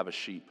needed to have a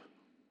sheep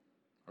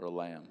or a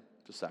lamb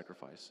to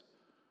sacrifice,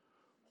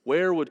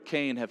 where would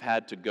Cain have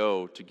had to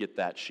go to get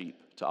that sheep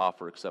to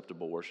offer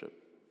acceptable worship?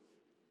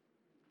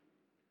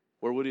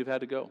 Where would he have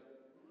had to go?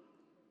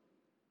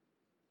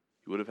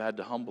 He would have had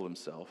to humble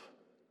himself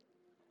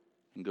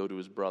and go to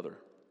his brother.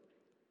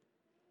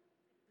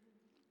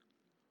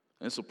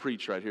 And this will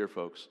preach right here,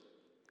 folks.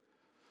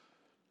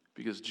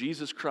 Because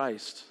Jesus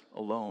Christ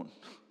alone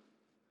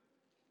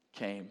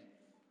came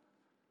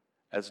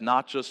as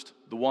not just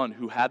the one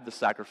who had the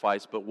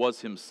sacrifice, but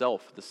was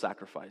himself the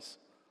sacrifice.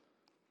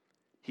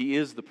 He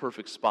is the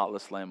perfect,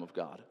 spotless Lamb of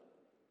God.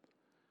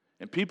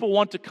 And people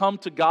want to come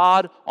to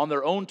God on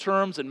their own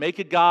terms and make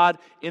a God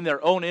in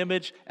their own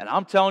image, and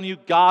I'm telling you,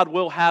 God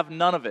will have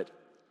none of it,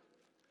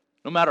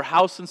 no matter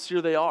how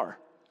sincere they are.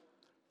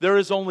 There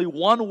is only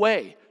one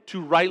way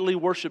to rightly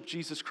worship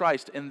Jesus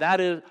Christ, and that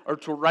is, or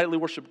to rightly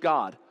worship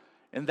God,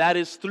 and that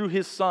is through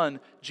His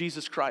Son,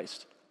 Jesus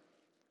Christ.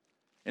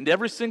 And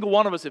every single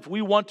one of us, if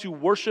we want to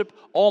worship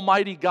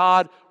Almighty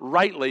God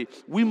rightly,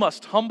 we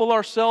must humble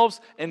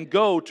ourselves and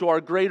go to our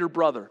greater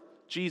brother,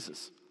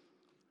 Jesus,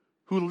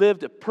 who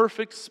lived a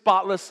perfect,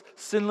 spotless,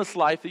 sinless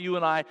life that you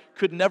and I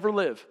could never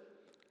live.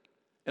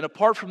 And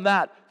apart from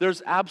that,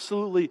 there's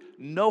absolutely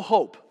no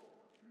hope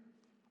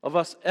of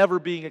us ever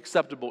being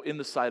acceptable in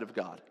the sight of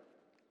God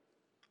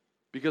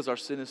because our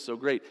sin is so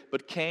great.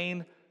 But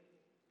Cain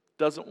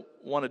doesn't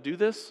want to do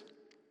this.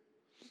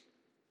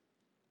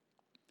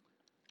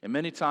 And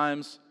many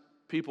times,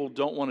 people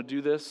don't want to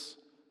do this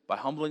by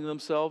humbling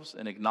themselves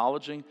and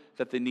acknowledging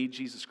that they need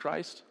Jesus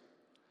Christ.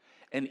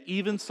 And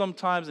even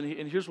sometimes,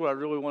 and here's what I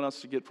really want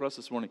us to get for us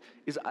this morning,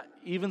 is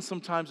even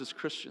sometimes as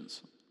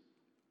Christians,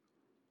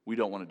 we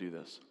don't want to do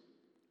this.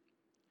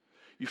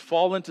 You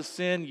fall into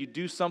sin, you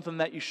do something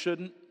that you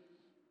shouldn't,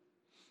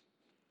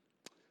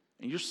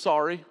 and you're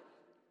sorry,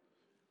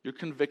 you're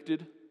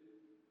convicted,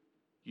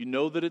 you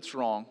know that it's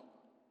wrong,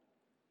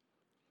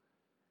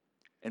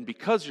 and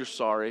because you're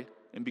sorry,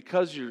 and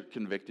because you're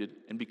convicted,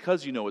 and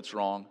because you know it's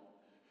wrong,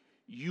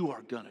 you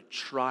are going to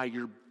try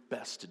your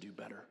best to do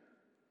better.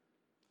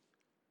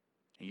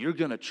 And you're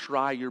going to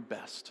try your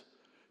best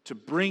to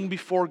bring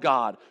before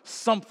God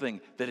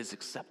something that is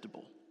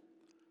acceptable,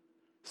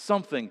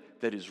 something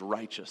that is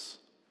righteous.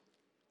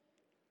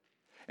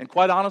 And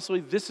quite honestly,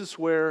 this is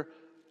where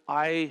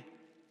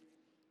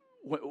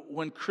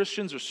when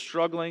Christians are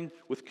struggling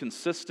with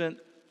consistent,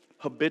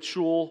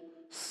 habitual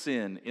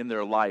sin in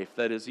their life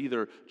that is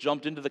either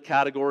jumped into the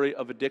category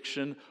of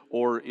addiction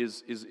or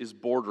is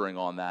bordering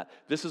on that,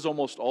 this is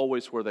almost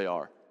always where they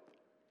are.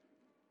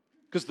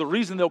 Because the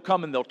reason they'll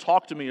come and they'll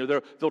talk to me or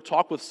they'll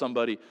talk with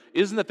somebody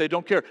isn't that they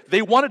don't care.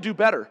 They want to do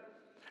better.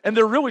 And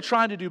they're really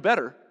trying to do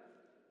better.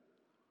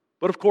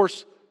 But of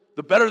course,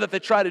 the better that they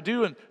try to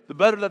do and the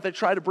better that they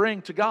try to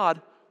bring to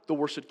God, the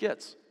worse it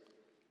gets.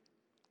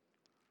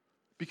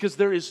 Because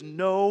there is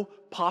no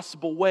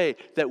possible way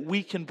that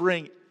we can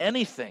bring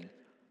anything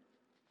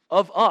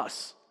of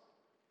us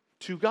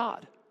to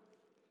God.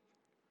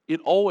 It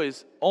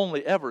always,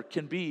 only ever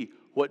can be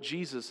what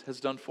Jesus has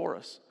done for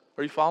us.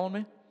 Are you following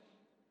me?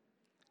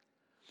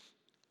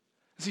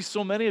 See,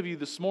 so many of you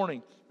this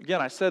morning, again,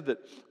 I said that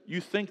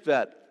you think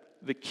that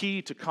the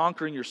key to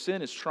conquering your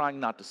sin is trying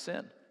not to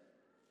sin.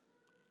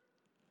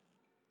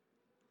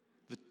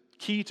 The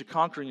key to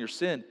conquering your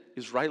sin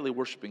is rightly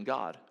worshiping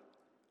God.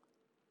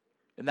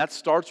 And that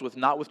starts with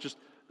not with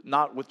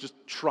just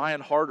trying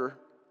harder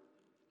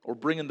or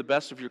bringing the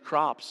best of your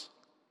crops.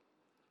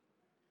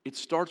 It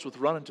starts with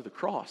running to the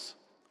cross.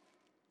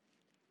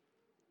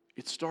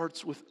 It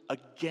starts with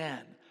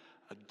again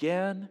and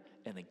again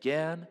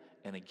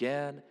and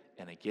again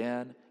and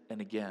again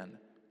and again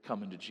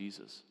coming to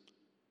Jesus.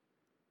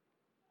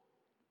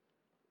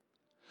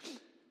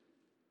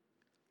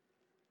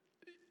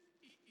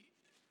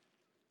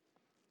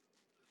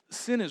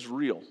 Sin is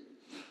real.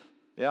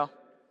 Yeah?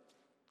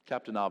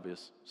 Captain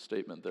Obvious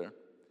statement there.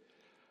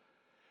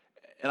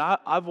 And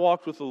I've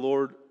walked with the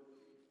Lord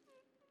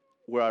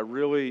where I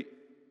really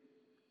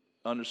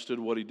understood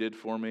what He did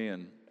for me,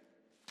 and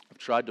I've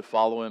tried to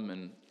follow Him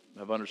and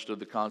have understood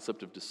the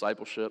concept of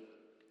discipleship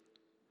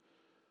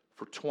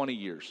for 20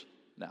 years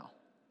now.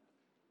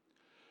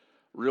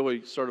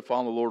 Really started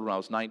following the Lord when I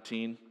was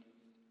 19.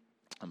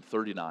 I'm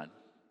 39.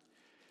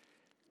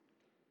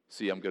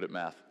 See, I'm good at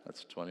math.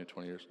 That's 20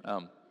 years. I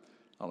don't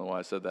know why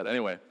I said that.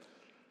 Anyway.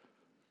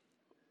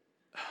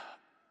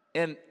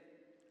 And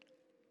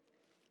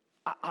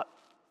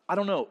I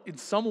don't know. In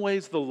some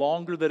ways, the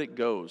longer that it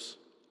goes,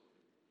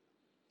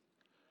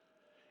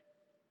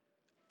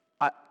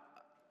 I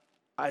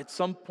at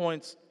some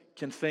points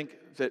can think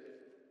that,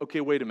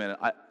 okay, wait a minute.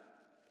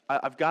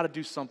 I've got to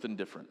do something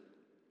different.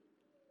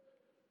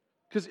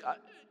 Because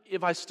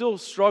if I still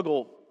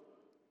struggle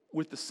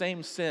with the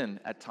same sin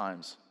at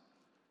times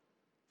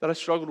that I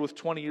struggled with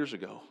 20 years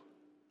ago,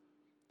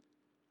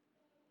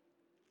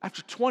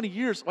 after 20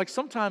 years, like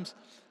sometimes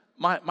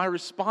my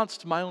response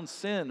to my own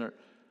sin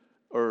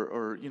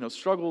or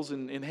struggles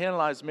in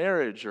analyzed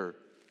marriage or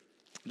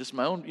just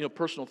my own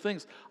personal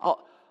things,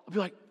 I'll be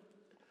like,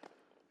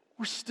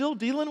 we're still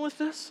dealing with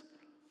this?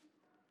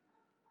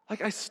 Like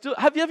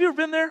have you ever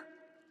been there?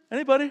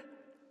 Anybody?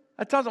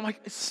 At times I'm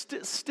like,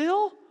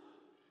 still?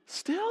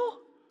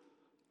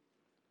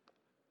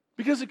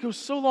 Because it goes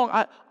so long,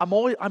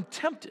 I'm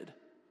tempted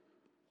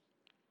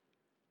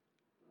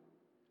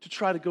to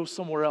try to go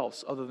somewhere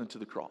else other than to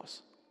the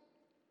cross.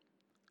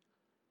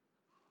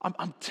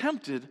 I'm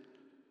tempted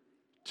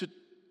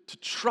to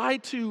try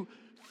to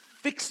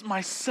fix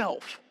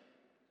myself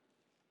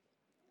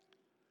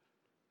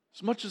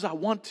as much as I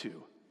want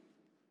to.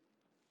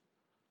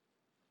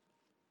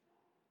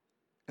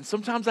 And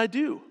sometimes I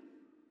do.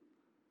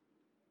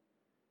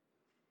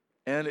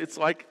 And it's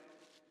like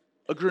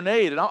a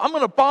grenade, and I'm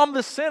going to bomb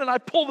this sin, and I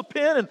pull the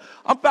pin, and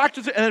I'm back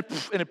to and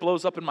it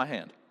blows up in my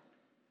hand.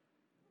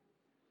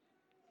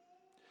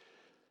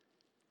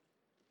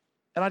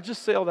 And I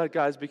just say all that,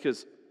 guys,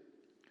 because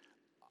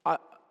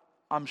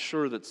I'm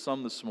sure that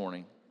some this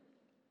morning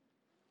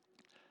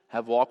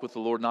have walked with the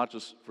Lord not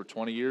just for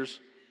 20 years,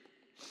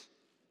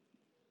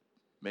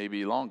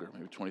 maybe longer,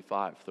 maybe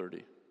 25,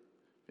 30,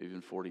 maybe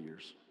even 40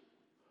 years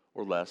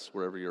or less,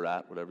 wherever you're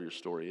at, whatever your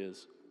story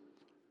is.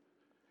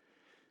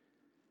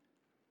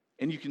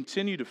 And you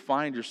continue to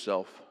find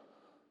yourself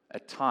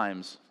at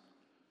times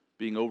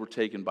being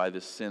overtaken by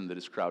this sin that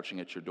is crouching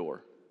at your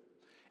door.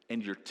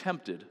 And you're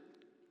tempted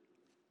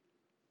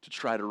to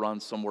try to run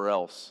somewhere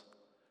else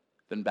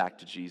than back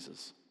to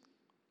Jesus.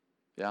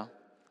 Yeah?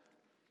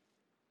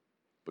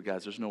 But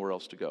guys, there's nowhere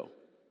else to go.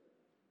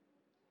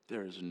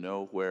 There is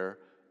nowhere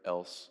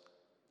else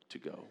to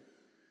go.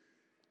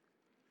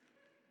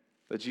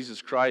 That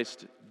Jesus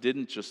Christ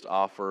didn't just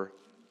offer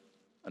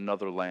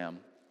another lamb.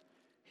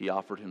 He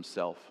offered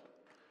himself.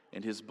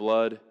 And his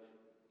blood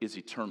is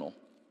eternal.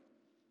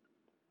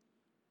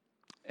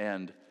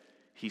 And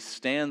he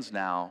stands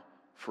now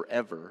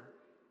forever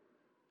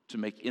to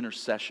make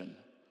intercession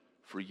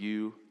for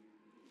you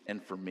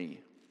and for me.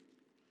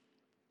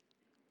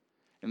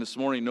 And this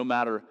morning, no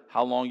matter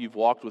how long you've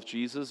walked with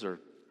Jesus, or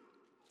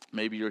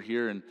maybe you're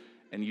here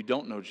and you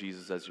don't know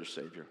Jesus as your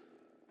Savior,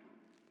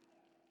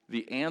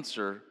 the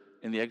answer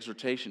in the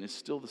exhortation is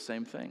still the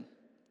same thing.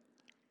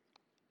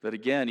 That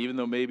again, even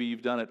though maybe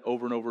you've done it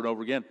over and over and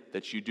over again,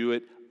 that you do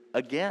it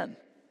again.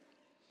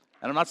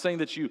 And I'm not saying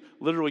that you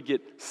literally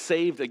get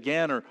saved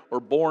again or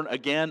born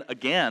again, and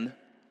again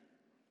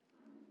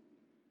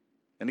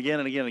and again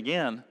and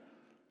again.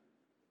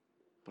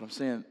 But I'm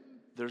saying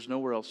there's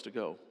nowhere else to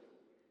go.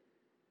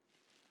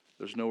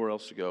 There's nowhere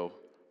else to go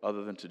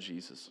other than to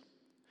Jesus.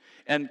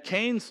 And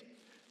Cain's,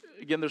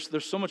 again,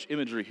 there's so much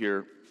imagery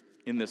here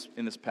in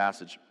this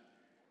passage.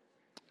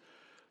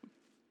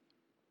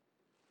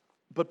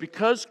 But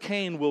because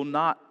Cain will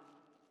not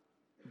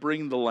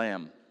bring the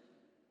lamb,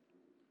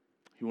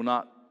 he will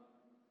not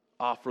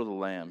offer the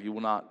lamb, he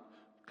will not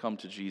come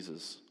to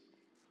Jesus,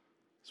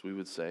 as we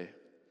would say,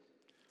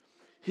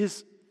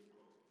 his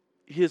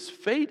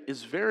fate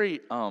is very,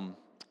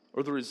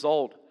 or the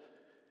result,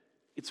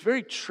 it's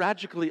very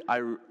tragically,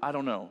 I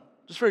don't know,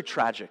 just very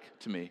tragic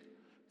to me.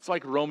 It's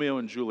like Romeo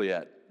and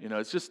Juliet,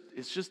 it's just,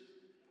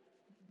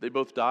 they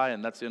both die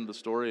and that's the end of the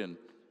story and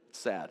it's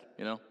sad,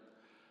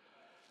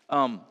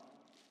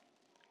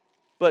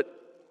 But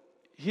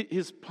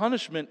his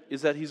punishment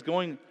is that he's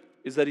going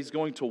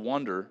to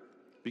wander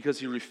because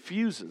he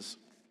refuses.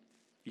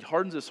 He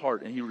hardens his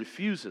heart and he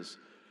refuses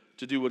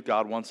to do what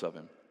God wants of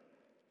him.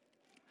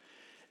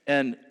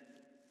 And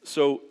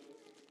so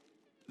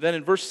then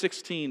in verse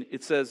 16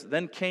 it says,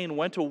 "Then Cain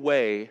went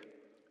away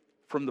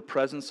from the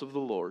presence of the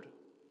Lord."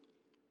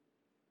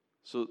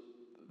 So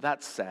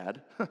that's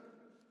sad.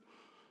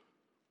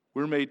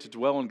 We're made to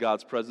dwell in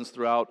God's presence.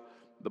 Throughout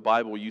the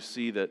Bible, you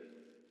see that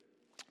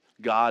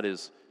God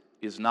is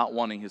not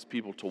wanting his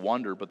people to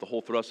wander, but the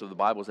whole thrust of the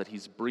Bible is that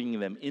he's bringing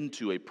them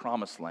into a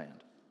promised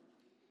land.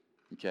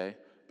 Okay?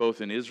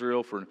 Both in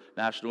Israel, for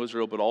national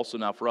Israel, but also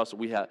now for us,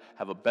 we have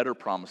a better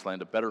promised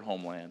land, a better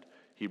homeland,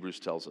 Hebrews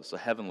tells us, a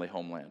heavenly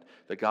homeland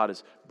that God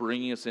is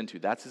bringing us into.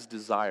 That's his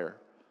desire.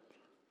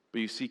 But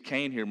you see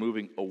Cain here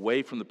moving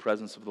away from the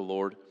presence of the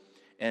Lord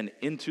and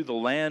into the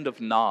land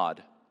of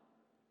Nod.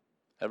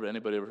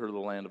 Anybody ever heard of the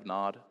land of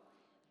Nod? Do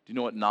you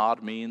know what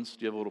Nod means?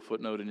 Do you have a little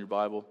footnote in your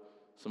Bible?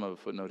 Some have a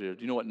footnote here.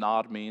 Do you know what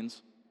Nod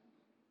means?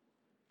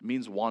 It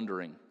means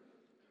wandering.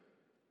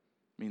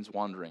 It means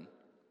wandering.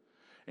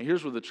 And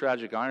here's where the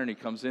tragic irony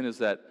comes in, is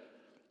that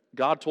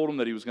God told him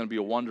that he was going to be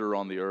a wanderer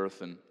on the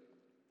earth. And,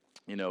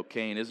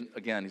 Cain isn't,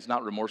 again, he's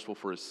not remorseful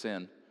for his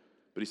sin.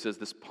 But he says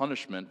this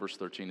punishment, verse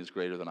 13, is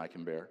greater than I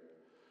can bear.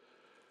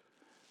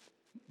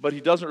 But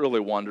he doesn't really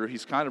wander.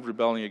 He's kind of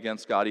rebelling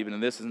against God even in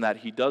this, in that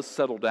he does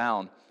settle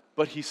down.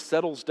 But he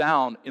settles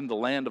down in the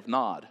land of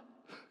Nod.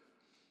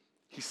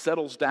 He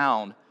settles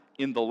down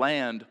in the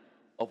land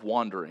of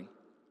wandering.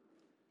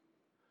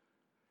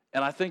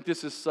 And I think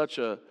this is such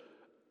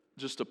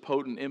just a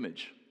potent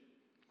image,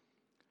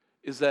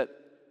 is that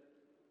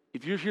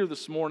if you're here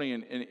this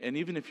morning, and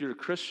even if you're a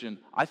Christian,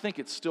 I think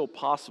it's still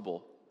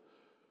possible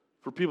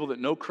for people that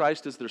know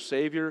Christ as their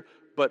Savior,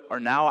 but are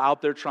now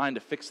out there trying to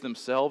fix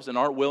themselves and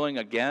aren't willing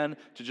again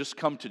to just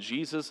come to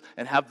Jesus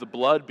and have the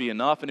blood be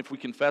enough. And if we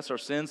confess our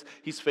sins,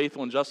 he's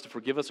faithful and just to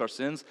forgive us our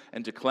sins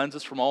and to cleanse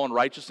us from all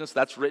unrighteousness.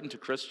 That's written to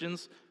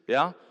Christians,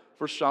 yeah?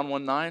 1 John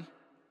 1:9.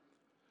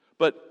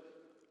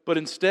 But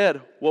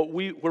instead,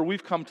 where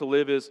we've come to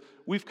live is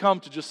we've come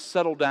to just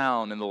settle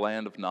down in the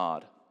land of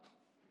Nod.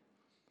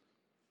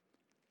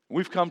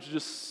 We've come to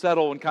just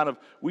settle and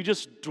we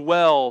just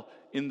dwell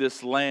in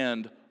this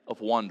land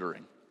of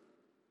wandering.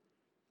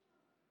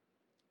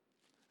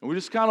 And we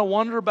just kind of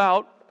wonder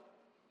about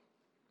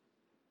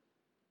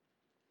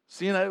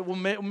seeing,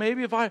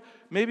 maybe if I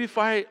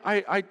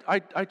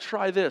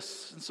try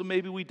this, and so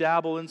maybe we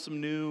dabble in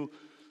some new,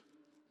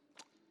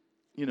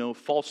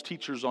 false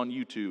teachers on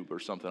YouTube or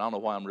something. I don't know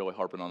why I'm really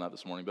harping on that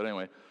this morning, but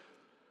anyway,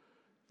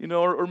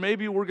 or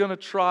maybe we're going to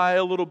try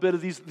a little bit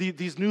of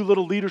these new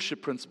little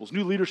leadership principles.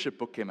 New leadership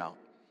book came out.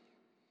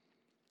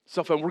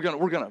 Stuff, and we're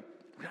gonna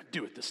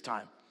do it this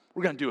time.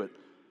 We're gonna do it.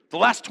 The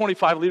last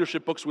 25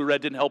 leadership books we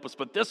read didn't help us,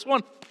 but this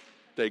one,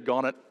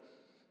 daggone it,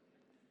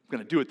 we're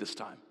going to do it this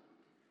time.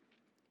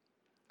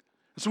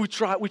 And so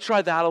we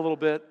try that a little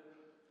bit,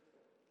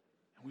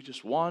 and we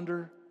just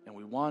wander, and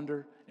we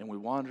wander, and we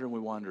wander, and we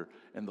wander,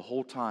 and the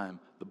whole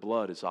time the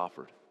blood is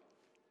offered.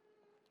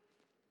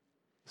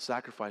 the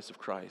sacrifice of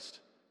Christ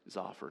is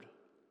offered.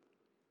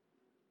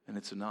 And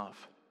it's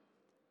enough.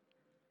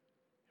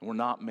 And we're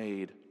not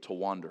made to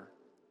wander.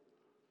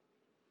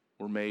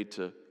 We're made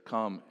to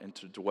come and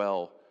to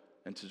dwell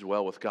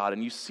with God.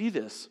 And you see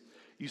this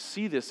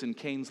in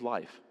Cain's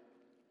life.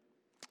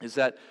 Is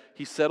that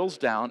he settles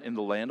down in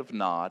the land of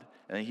Nod,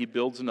 and he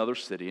builds another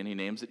city, and he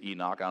names it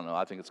Enoch. I don't know,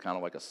 I think it's kind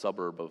of like a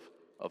suburb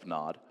of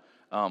Nod.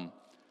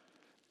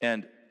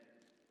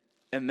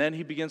 And then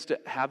he begins to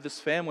have this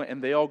family,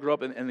 and they all grow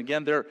up, and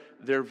again, they're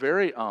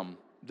very,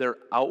 they're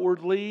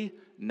outwardly,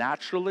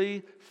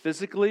 naturally,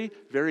 physically,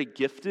 very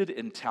gifted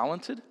and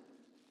talented.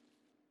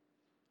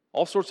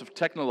 All sorts of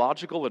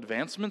technological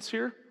advancements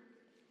here.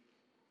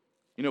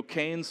 You know,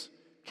 Cain's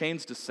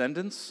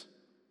descendants,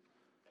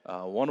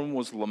 one of them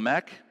was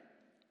Lamech,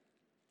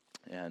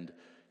 and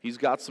he's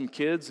got some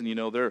kids, and you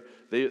know,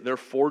 they're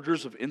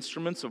forgers of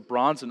instruments of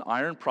bronze and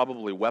iron,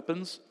 probably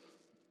weapons.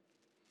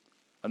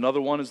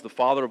 Another one is the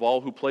father of all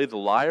who play the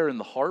lyre and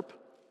the harp.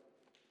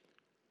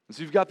 And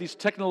so you've got these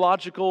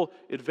technological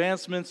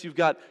advancements, you've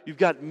got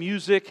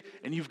music,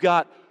 and you've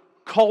got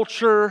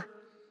culture.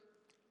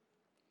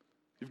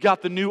 You've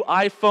got the new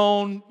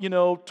iPhone,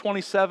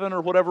 27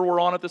 or whatever we're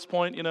on at this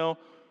point,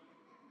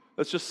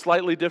 That's just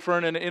slightly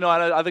different. And,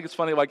 I think it's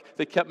funny, like,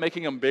 they kept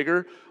making them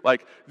bigger,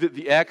 like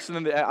the X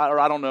and then or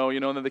I don't know,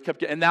 and then they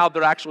kept and now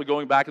they're actually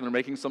going back and they're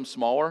making some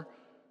smaller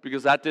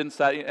because that didn't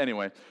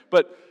anyway.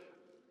 But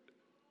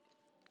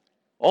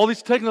all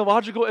these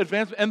technological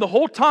advancements, and the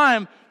whole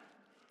time,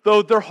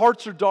 though, their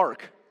hearts are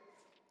dark.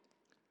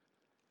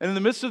 And in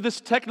the midst of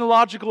this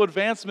technological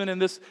advancement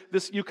and this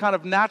you kind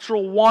of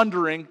natural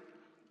wandering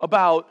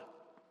about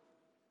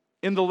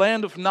in the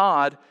land of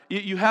Nod,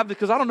 you have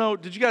because I don't know,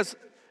 did you guys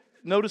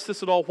notice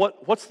this at all?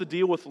 What's the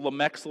deal with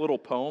Lamech's little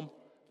poem?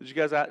 Did you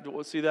guys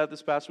see that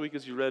this past week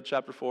as you read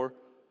chapter 4?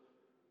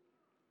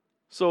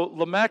 So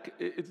Lamech,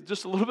 it's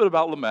just a little bit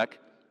about Lamech.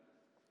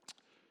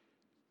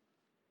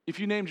 If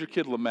you named your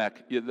kid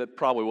Lamech, that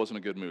probably wasn't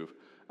a good move.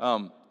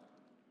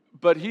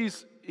 But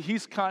he's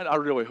kind of, I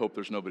really hope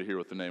there's nobody here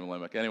with the name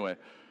Lamech. Anyway,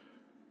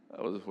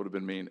 that would have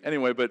been mean.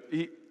 Anyway, but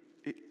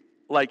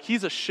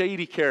he's a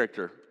shady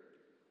character.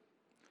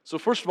 So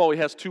first of all, he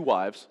has 2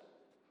 wives,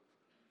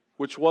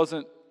 which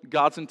wasn't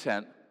God's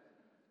intent.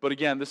 But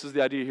again, this is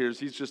the idea here, is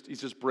he's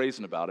just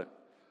brazen about it.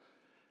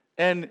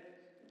 And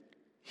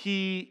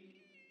he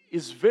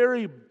is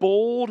very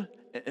bold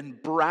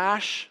and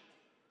brash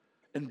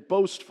and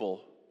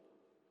boastful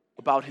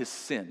about his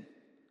sin.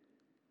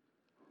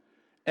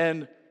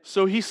 And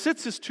so he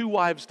sits his 2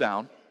 wives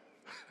down,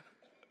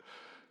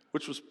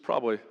 which was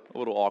probably a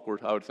little awkward,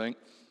 I would think.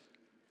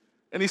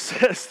 And he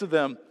says to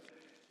them,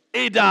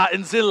 Adah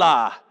and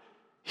Zillah,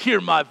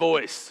 hear my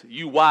voice,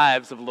 you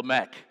wives of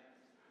Lamech.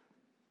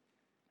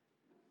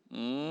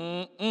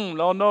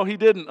 No, he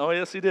didn't. Oh,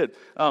 yes, he did.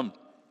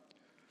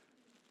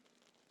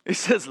 He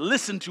says,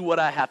 listen to what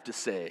I have to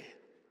say.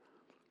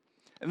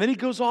 And then he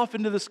goes off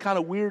into this kind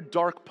of weird,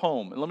 dark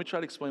poem. And let me try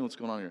to explain what's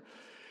going on here.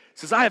 He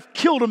says, I have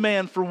killed a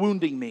man for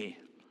wounding me,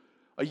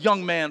 a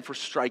young man for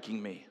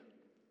striking me.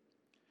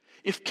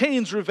 If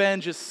Cain's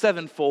revenge is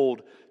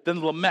 7-fold,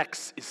 then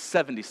Lamech's is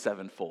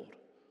 77-fold.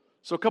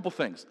 So a couple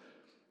things.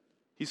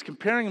 He's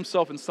comparing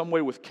himself in some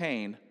way with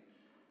Cain,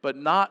 but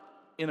not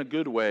in a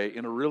good way,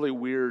 in a really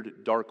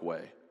weird, dark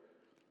way.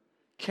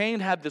 Cain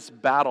had this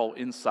battle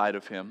inside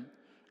of him.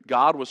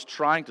 God was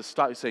trying to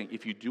stop, saying,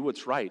 if you do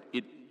what's right,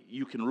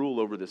 you can rule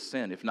over this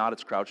sin. If not,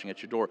 it's crouching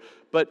at your door.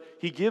 But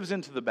he gives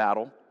into the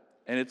battle,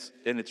 and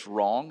it's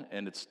wrong,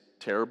 and it's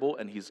terrible,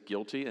 and he's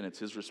guilty, and it's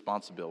his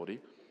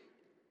responsibility.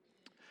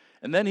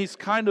 And then he's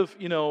kind of,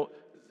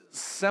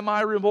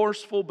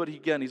 semi-remorseful, but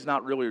again, he's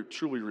not really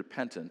truly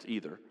repentant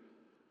either.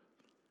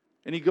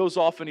 And he goes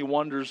off and he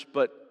wonders,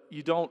 but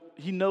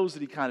he knows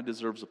that he kind of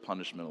deserves a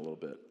punishment a little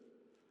bit.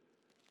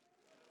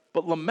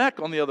 But Lamech,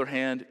 on the other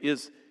hand,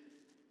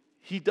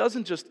 he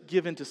doesn't just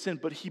give in to sin,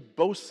 but he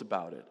boasts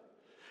about it.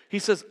 He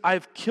says,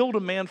 I've killed a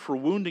man for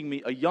wounding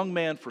me, a young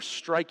man for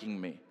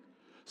striking me.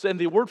 So, and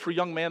the word for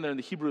young man there in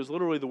the Hebrew is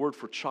literally the word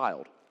for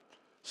child.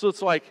 So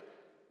it's like,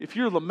 if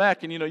you're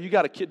Lamech and you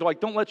got a kid,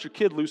 don't let your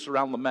kid loose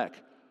around Lamech.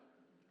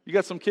 You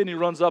got some kid and he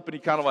runs up and he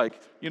kind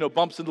of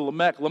bumps into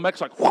Lamech.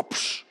 Lamech's like,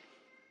 whoosh,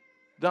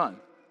 done.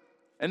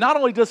 And not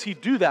only does he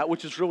do that,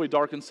 which is really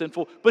dark and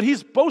sinful, but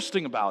he's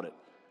boasting about it.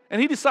 And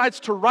he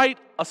decides to write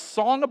a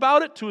song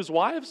about it to his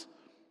wives,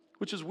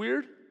 which is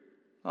weird.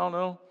 I don't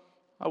know.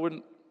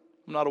 I'm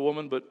not a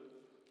woman, but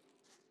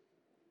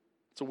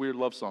it's a weird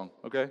love song,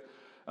 okay?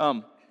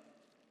 And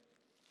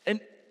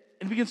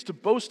he begins to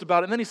boast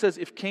about it. And then he says,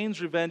 if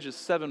Cain's revenge is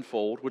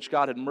 7-fold, which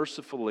God had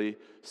mercifully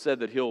said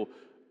that he'll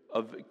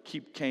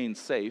keep Cain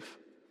safe,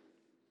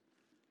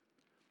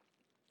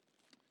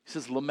 he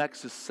says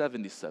Lamech's is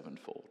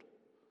 77-fold.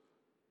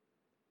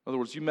 In other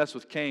words, you mess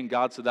with Cain,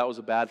 God said that was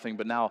a bad thing,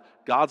 but now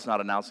God's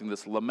not announcing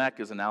this. Lamech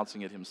is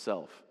announcing it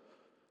himself,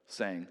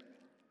 saying,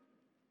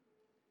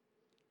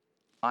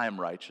 I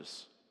am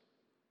righteous.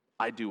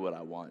 I do what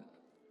I want.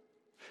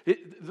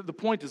 The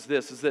point is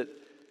this, is that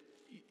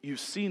you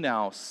see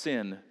now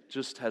sin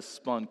just has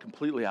spun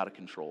completely out of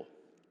control.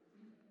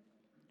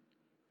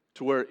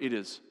 to where it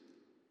is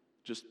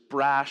just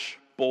brash,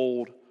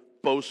 bold,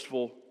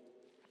 boastful,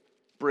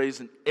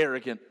 brazen,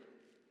 arrogant.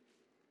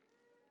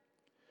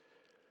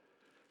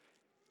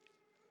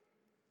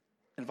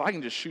 And if I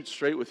can just shoot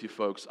straight with you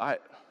folks, I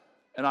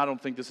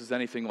don't think this is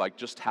anything like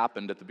just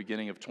happened at the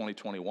beginning of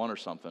 2021 or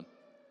something.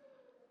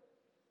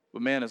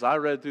 But man, as I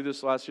read through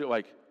this last year,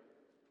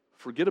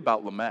 forget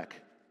about Lamech.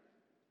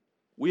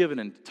 We have an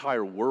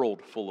entire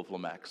world full of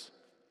Lamechs.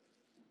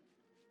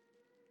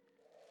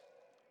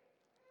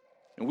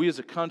 And we as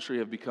a country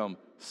have become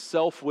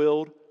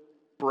self-willed,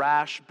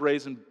 brash,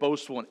 brazen,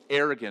 boastful, and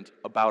arrogant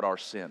about our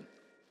sin.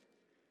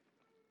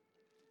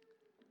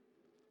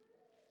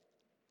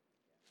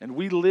 And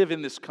we live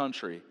in this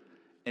country,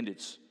 and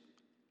it's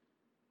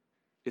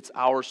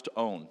ours to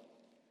own.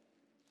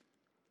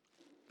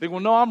 Think,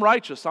 well, no, I'm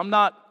righteous. I'm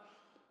not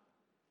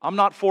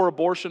for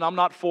abortion. I'm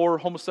not for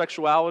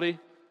homosexuality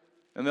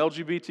and the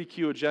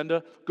LGBTQ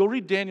agenda. Go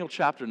read Daniel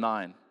chapter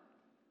 9,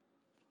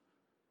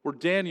 where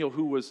Daniel,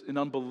 who was an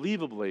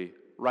unbelievably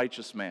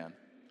righteous man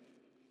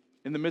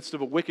in the midst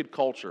of a wicked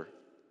culture,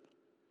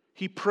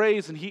 he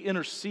prays and he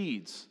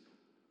intercedes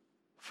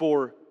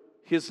for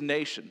his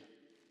nation.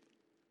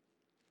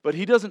 But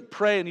he doesn't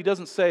pray and he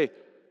doesn't say,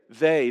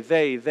 they.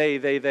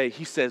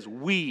 He says,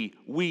 we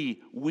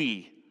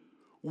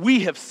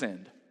have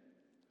sinned.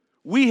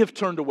 We have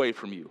turned away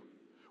from you.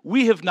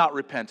 We have not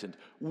repented.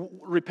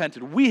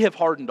 We have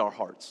hardened our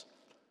hearts.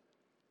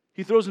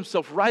 He throws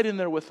himself right in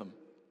there with them.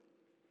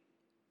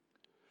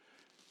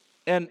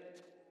 And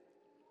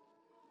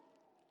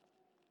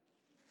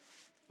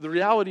the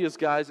reality is,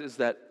 guys, is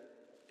that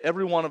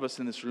every one of us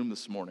in this room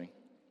this morning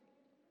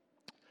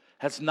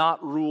has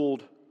not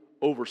ruled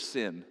over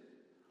sin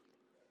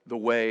the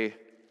way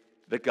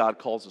that God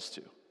calls us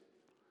to.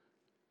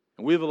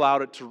 And we've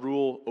allowed it to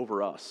rule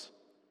over us.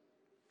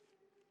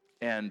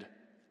 And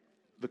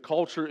the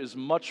culture is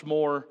much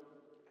more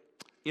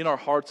in our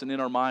hearts and in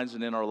our minds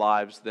and in our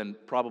lives than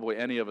probably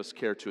any of us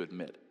care to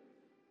admit.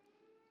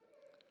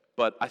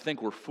 But I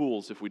think we're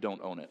fools if we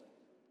don't own it.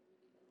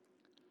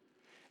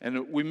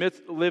 And we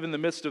live in the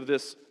midst of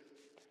this,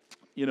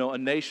 a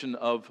nation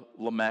of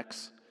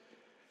Lamechs.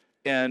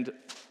 And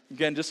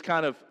again, just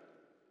kind of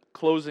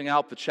closing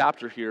out the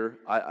chapter here,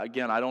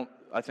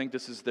 I think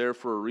this is there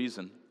for a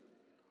reason.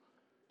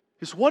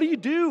 Is what do you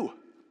do?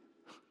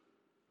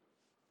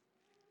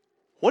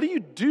 What do you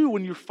do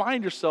when you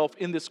find yourself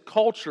in this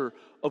culture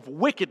of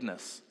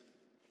wickedness?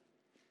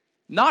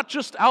 Not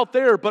just out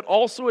there, but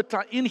also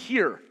in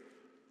here.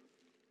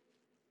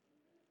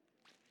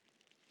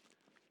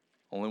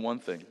 Only one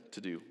thing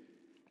to do.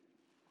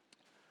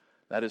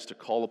 That is to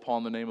call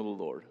upon the name of the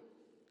Lord.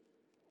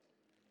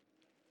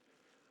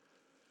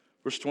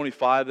 Verse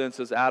 25 then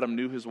says, Adam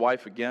knew his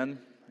wife again,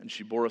 and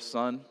she bore a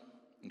son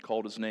and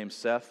called his name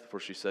Seth, for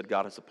she said,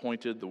 God has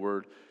appointed. The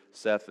word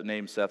Seth, the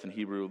name Seth in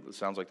Hebrew,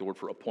 sounds like the word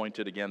for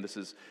appointed. Again, this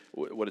is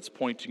what it's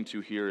pointing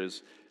to here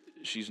is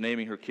she's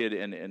naming her kid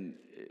and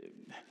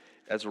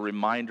as a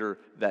reminder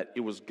that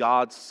it was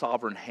God's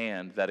sovereign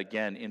hand that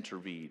again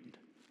intervened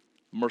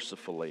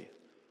mercifully,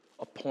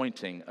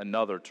 appointing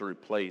another to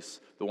replace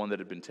the one that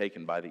had been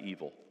taken by the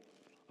evil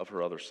of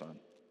her other son.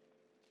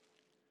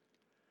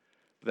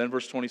 Then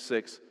verse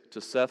 26, to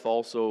Seth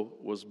also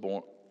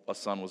a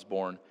son was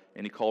born,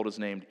 and he called his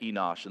name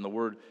Enosh. And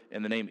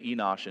the name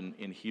Enosh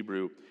in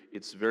Hebrew,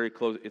 it's very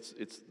close.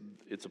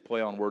 It's a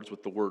play on words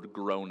with the word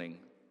groaning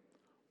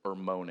or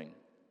moaning.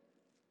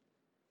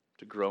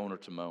 To groan or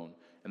to moan.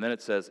 And then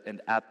it says,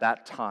 and at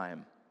that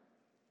time,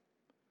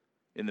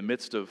 in the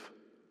midst of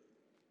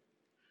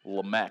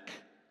Lamech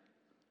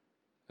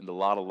and a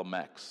lot of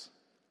Lamechs,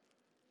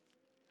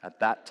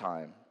 at that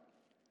time,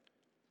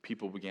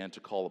 people began to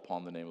call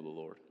upon the name of the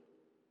Lord.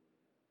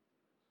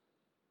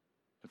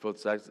 And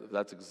folks,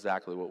 that's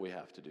exactly what we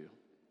have to do.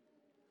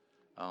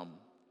 The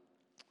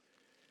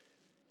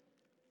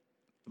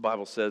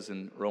Bible says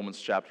in Romans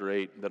chapter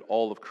 8 that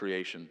all of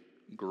creation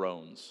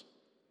groans,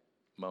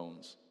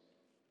 moans.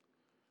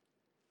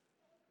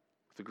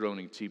 The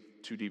groaning too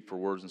deep for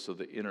words, and so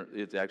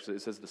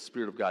it says the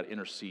Spirit of God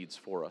intercedes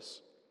for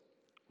us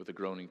with a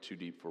groaning too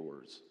deep for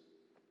words.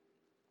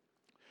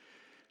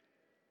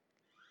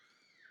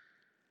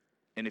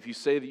 And if you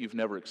say that you've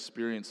never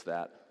experienced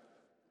that,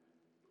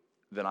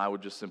 then I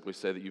would just simply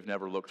say that you've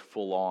never looked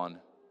full on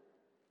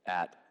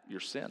at your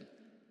sin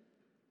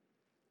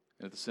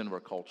and at the sin of our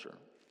culture.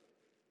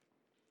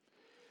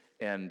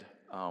 And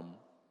I'm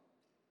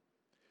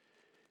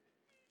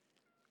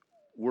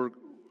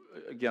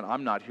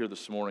not here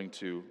this morning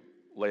to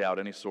lay out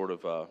any sort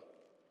of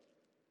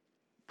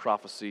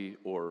prophecy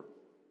or,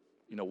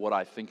 what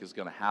I think is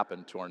going to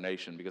happen to our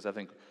nation, because I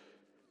think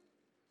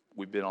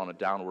we've been on a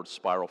downward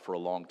spiral for a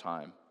long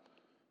time.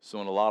 So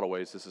in a lot of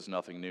ways, this is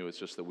nothing new. It's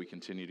just that we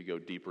continue to go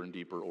deeper and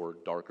deeper or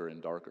darker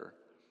and darker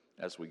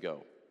as we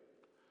go.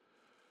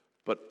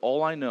 But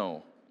all I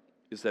know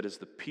is that as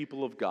the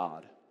people of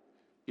God,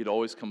 it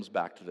always comes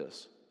back to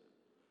this,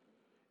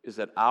 is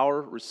that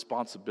our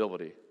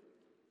responsibility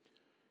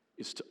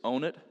is to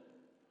own it,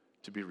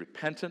 to be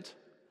repentant,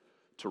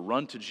 to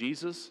run to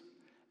Jesus,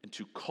 and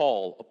to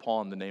call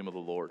upon the name of the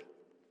Lord.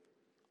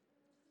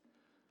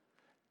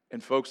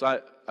 And folks,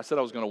 I said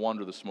I was going to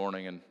wander this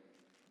morning, and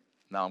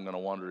now I'm going to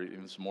wander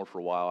even some more for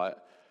a while. I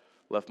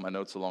left my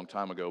notes a long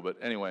time ago, but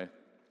anyway,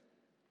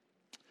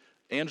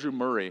 Andrew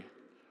Murray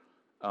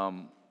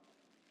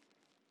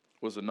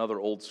was another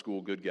old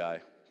school good guy,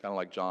 kind of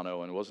like John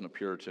Owen. He wasn't a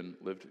Puritan,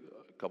 lived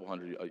a couple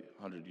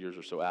hundred years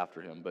or so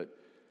after him,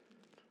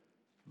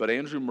 but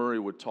Andrew Murray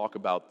would talk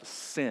about the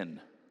sin,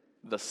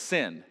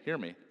 hear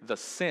me, the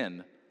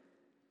sin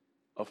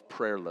of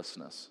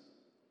prayerlessness.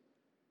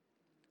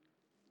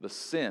 The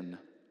sin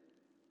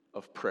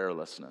of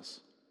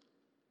prayerlessness.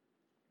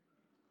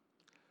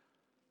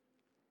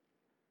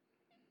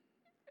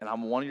 And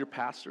I'm one of your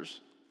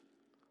pastors.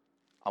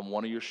 I'm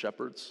one of your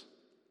shepherds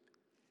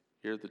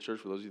here at the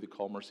church, for those of you that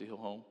call Mercy Hill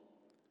home.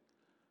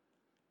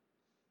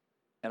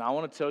 And I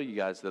want to tell you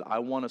guys that I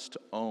want us to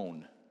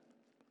own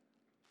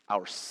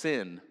our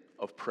sin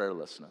of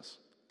prayerlessness.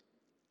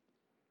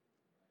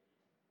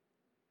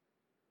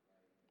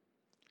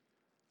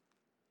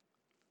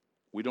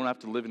 We don't have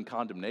to live in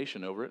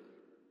condemnation over it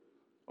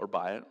or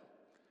by it.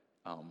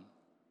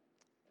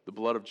 The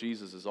blood of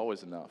Jesus is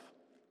always enough.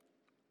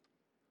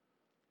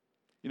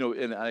 You know,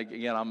 and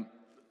again, I'm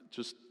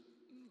just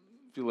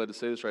feel led to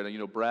say this right now. You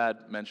know,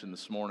 Brad mentioned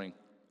this morning,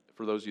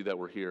 for those of you that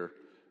were here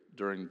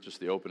during just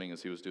the opening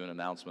as he was doing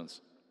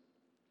announcements,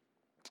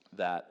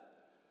 that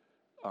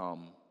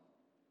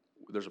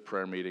there's a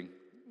prayer meeting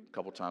a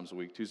couple times a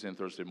week, Tuesday and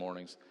Thursday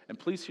mornings. And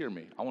please hear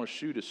me. I want to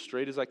shoot as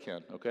straight as I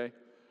can, okay?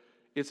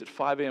 It's at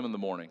 5 a.m. in the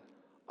morning.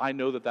 I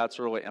know that that's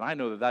early, and I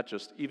know that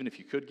just, even if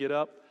you could get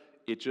up,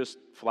 it just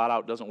flat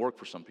out doesn't work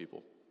for some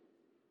people.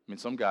 I mean,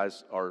 some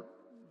guys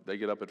they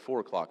get up at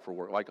 4 o'clock for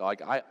work. Like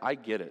I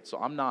get it. So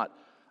I'm not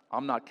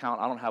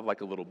counting. I don't have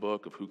like a little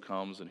book of who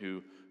comes and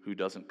who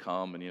doesn't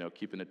come, and, you know,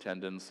 keeping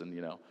attendance, and,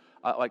 you know,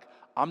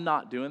 I'm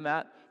not doing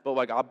that.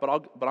 But I'm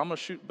gonna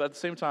shoot. But at the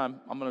same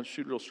time, I'm gonna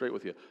shoot real straight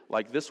with you.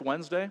 Like this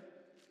Wednesday,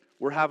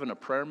 we're having a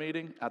prayer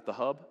meeting at the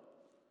Hub.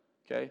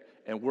 Okay,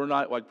 and we're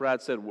not, like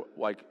Brad said,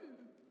 like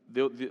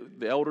the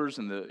elders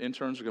and the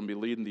interns are going to be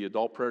leading the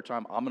adult prayer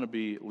time. I'm going to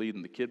be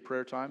leading the kid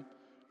prayer time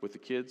with the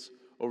kids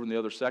over in the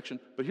other section.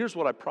 But here's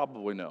what I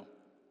probably know,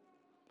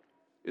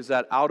 is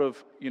that out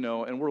of, you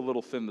know, and we're a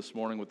little thin this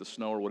morning with the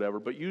snow or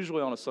whatever, but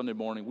usually on a Sunday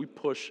morning, we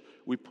push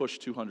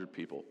 200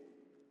 people.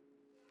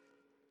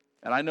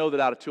 And I know that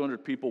out of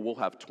 200 people, we'll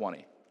have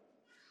 20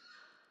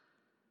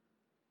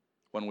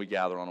 when we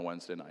gather on a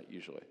Wednesday night,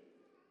 usually.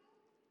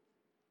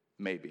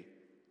 Maybe.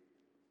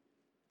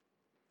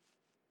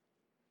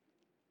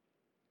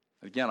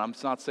 Again, I'm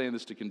not saying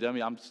this to condemn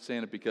you. I'm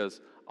saying it because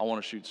I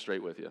want to shoot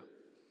straight with you.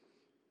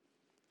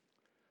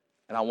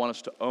 And I want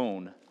us to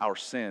own our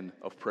sin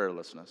of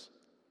prayerlessness.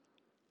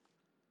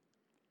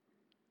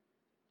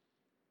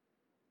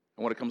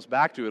 And when it comes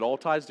back to it, all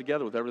ties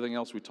together with everything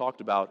else we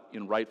talked about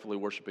in rightfully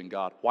worshiping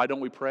God. Why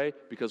don't we pray?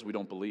 Because we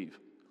don't believe.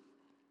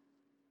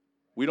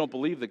 We don't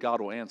believe that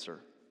God will answer.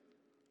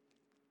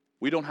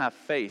 We don't have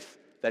faith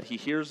that He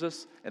hears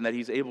us and that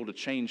He's able to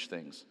change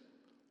things.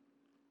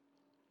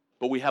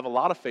 But we have a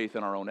lot of faith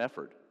in our own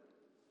effort.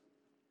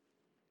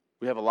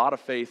 We have a lot of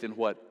faith in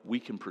what we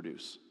can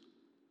produce.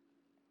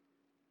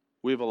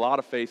 We have a lot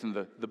of faith in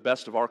the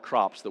best of our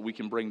crops that we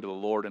can bring to the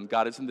Lord. And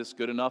God, isn't this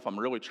good enough? I'm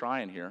really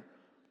trying here.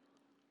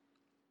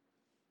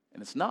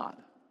 And it's not.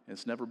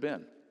 It's never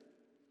been.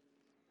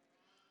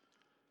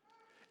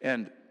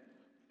 And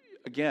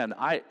again,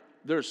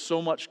 there's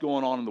so much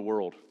going on in the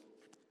world.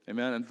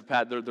 Amen. And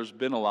Pat, there's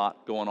been a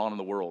lot going on in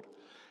the world.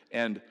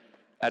 And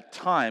at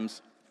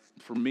times,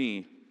 for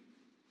me,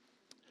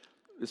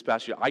 this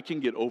past year, I can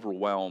get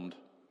overwhelmed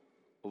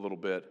a little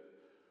bit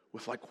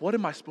with, like, what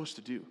am I supposed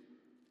to do?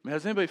 I mean,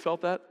 has anybody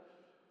felt that?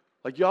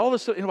 Like, you all of a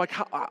sudden, like,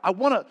 I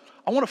want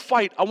to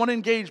fight, I want to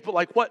engage, but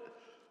like, what?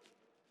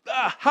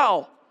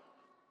 How?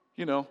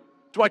 You know,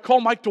 do I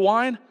call Mike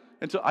DeWine?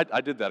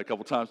 I did that a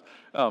couple times.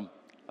 I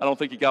don't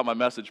think he got my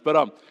message, but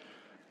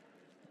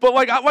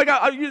like,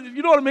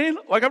 you know what I mean?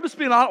 Like, I'm just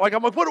being honest. Like,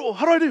 I'm like,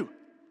 how do I do?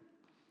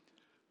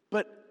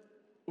 But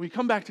when you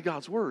come back to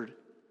God's word,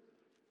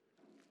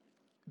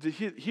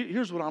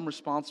 here's what I'm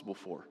responsible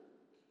for,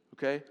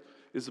 okay?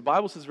 Is the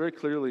Bible says very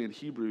clearly in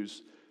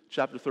Hebrews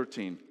chapter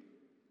 13,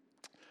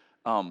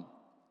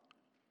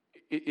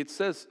 it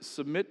says,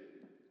 submit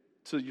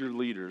to your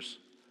leaders,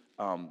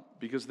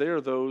 because they are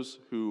those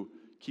who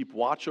keep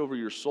watch over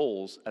your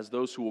souls as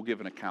those who will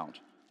give an account.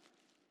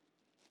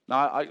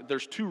 Now,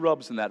 there's two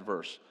rubs in that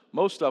verse.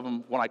 Most of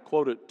them, when I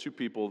quote it to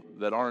people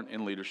that aren't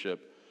in leadership,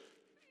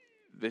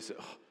 they say,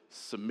 oh,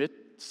 submit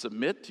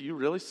to you,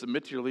 really?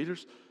 Submit to your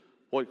leaders?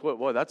 Boy,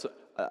 that's,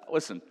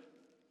 listen,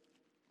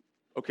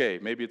 okay,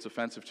 maybe it's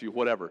offensive to you,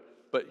 whatever.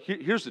 But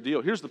here's the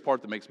deal. Here's the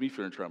part that makes me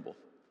fear and tremble.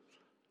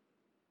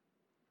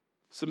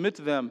 Submit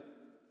to them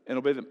and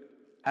obey them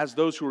as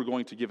those who are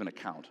going to give an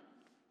account.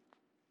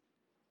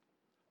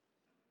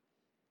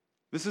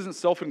 This isn't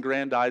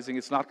self-aggrandizing.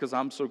 It's not because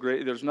I'm so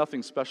great. There's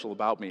nothing special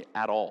about me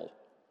at all.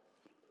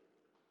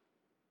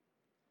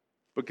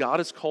 But God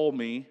has called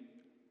me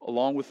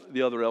along with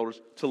the other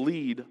elders, to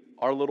lead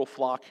our little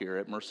flock here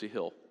at Mercy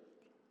Hill.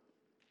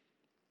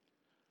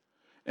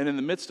 And in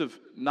the midst of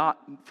not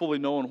fully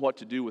knowing what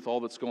to do with all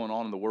that's going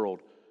on in the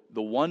world,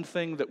 the one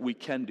thing that we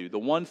can do, the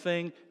one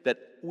thing that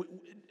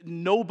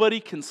nobody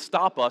can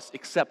stop us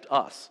except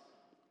us,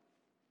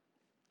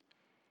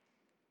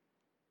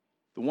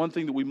 the one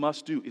thing that we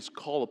must do is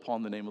call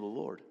upon the name of the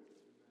Lord.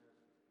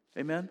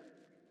 Amen?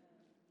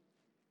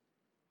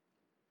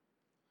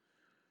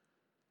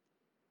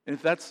 And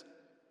if that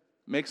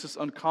makes us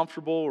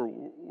uncomfortable or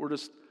we're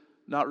just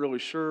not really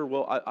sure,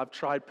 well, I've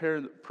tried prayer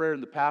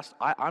in the past.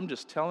 I'm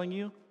just telling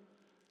you,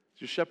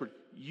 as your shepherd,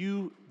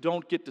 you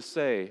don't get to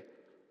say,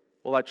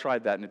 well, I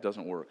tried that and it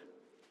doesn't work.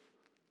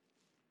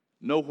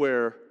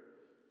 Nowhere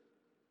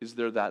is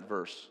there that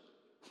verse.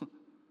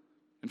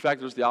 In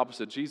fact, there's the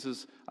opposite.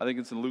 Jesus, I think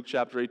it's in Luke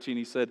chapter 18,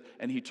 he said,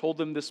 and he told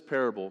them this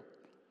parable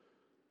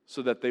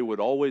so that they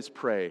would always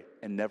pray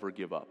and never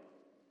give up.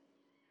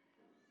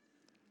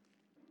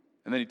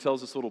 And then he tells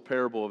this little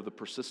parable of the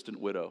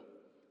persistent widow.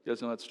 You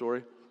guys know that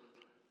story?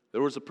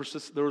 There was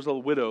a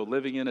widow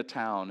living in a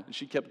town, and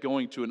she kept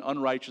going to an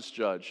unrighteous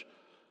judge,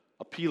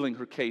 appealing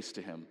her case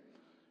to him.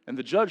 And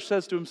the judge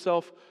says to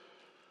himself,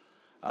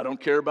 I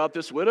don't care about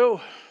this widow,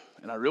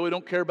 and I really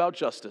don't care about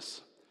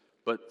justice.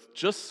 But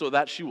just so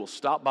that she will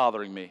stop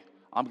bothering me,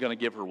 I'm going to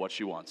give her what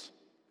she wants.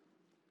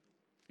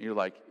 And you're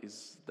like,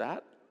 is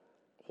that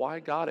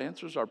why God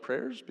answers our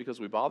prayers? Because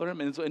we bother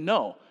him? And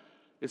no,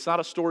 it's not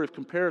a story of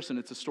comparison,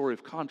 it's a story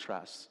of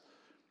contrasts.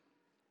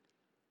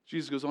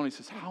 Jesus goes on, he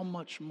says, how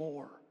much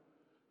more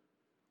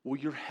will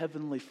your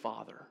heavenly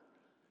Father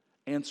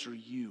answer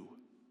you,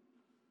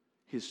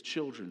 his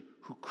children,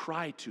 who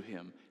cry to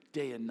him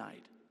day and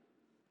night?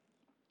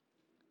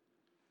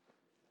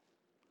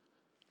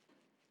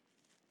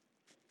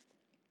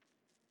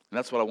 And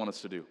that's what I want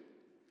us to do.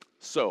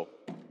 So,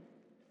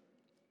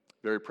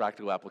 very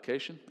practical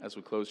application as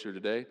we close here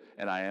today.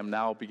 And I am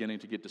now beginning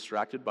to get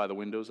distracted by the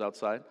windows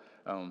outside,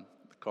 the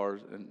cars.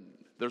 And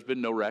there's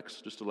been no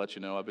wrecks, just to let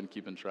you know. I've been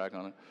keeping track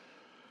on it.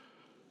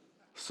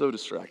 So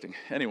distracting.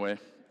 Anyway,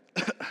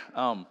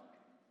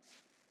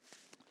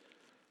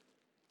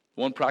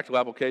 one practical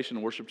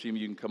application, worship team,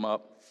 you can come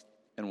up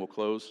and we'll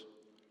close,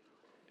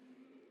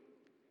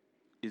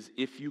 is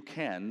if you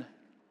can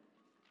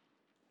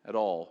at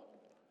all,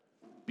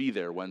 be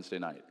there Wednesday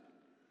night.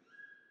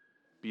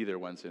 Be there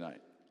Wednesday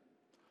night.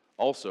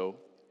 Also,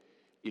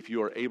 if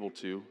you are able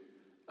to,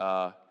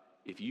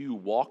 if you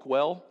walk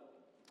well,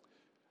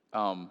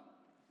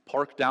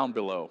 park down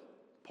below.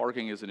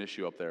 Parking is an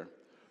issue up there.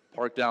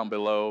 Park down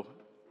below,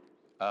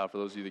 for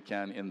those of you that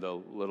can, in the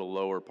little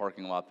lower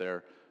parking lot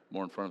there,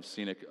 more in front of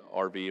Scenic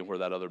RV and where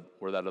that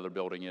other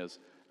building is,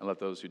 and let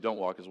those who don't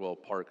walk as well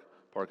park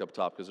up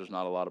top because there's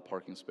not a lot of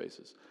parking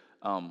spaces.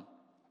 And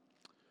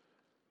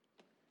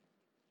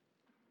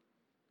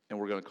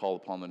we're going to call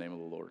upon the name of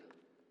the Lord.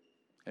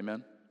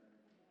 Amen?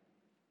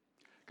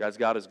 Guys,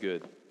 God is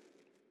good,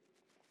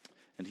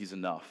 and he's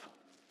enough.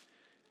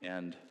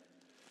 And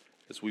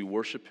as we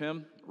worship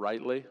him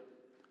rightly,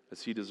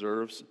 as he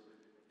deserves,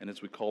 and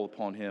as we call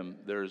upon him,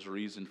 there is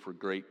reason for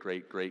great,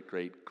 great, great,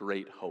 great,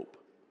 great hope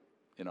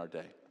in our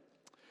day.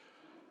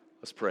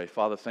 Let's pray.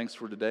 Father, thanks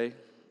for today.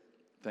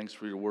 Thanks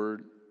for your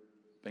word.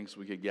 Thanks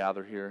we could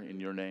gather here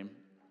in your name.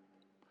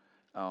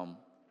 And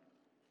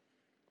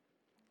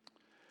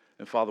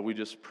Father, we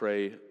just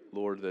pray,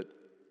 Lord, that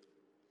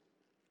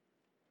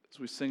as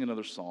we sing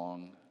another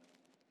song,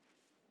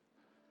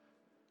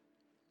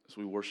 as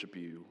we worship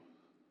you,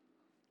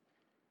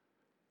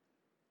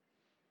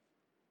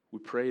 we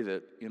pray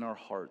that in our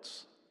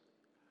hearts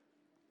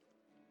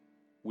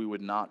we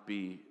would not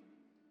be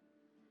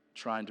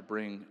trying to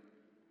bring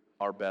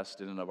our best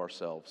in and of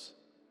ourselves,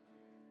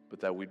 but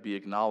that we'd be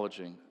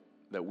acknowledging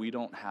that we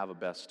don't have a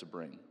best to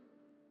bring,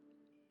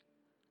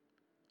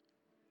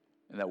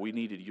 and that we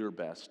needed your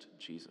best,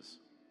 Jesus.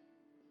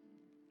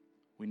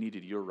 We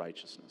needed your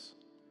righteousness.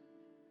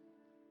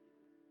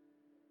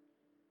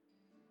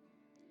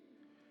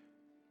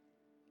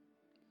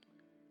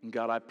 And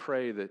God, I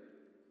pray that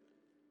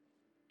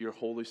your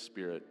Holy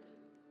Spirit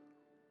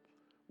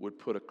would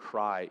put a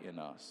cry in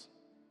us.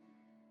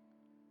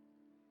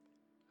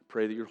 I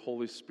pray that your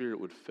Holy Spirit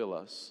would fill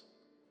us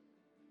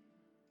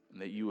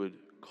and that you would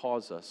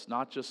cause us,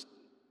 not just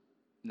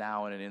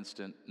now in an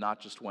instant,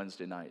 not just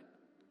Wednesday night,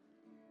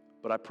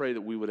 but I pray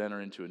that we would enter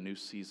into a new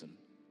season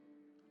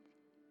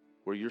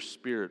where your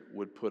Spirit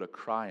would put a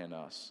cry in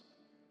us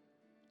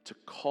to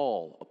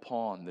call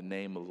upon the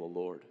name of the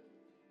Lord.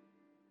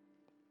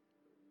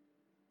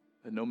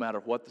 That no matter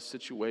what the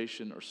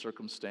situation or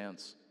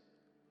circumstance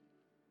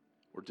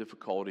or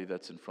difficulty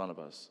that's in front of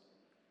us,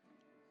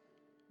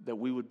 that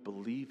we would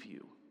believe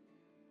you,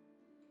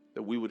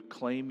 that we would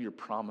claim your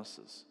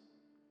promises,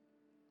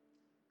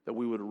 that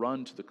we would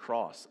run to the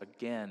cross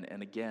again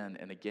and again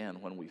and again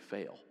when we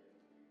fail.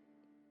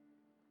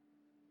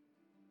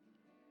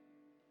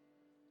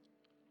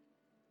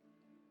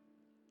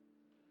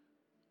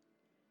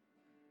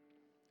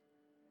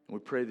 And we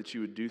pray that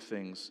you would do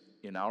things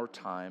in our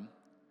time,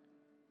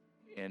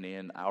 and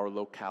in our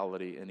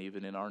locality and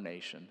even in our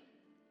nation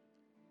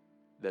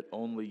that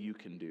only you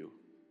can do.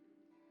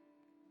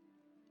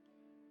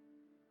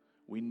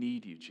 We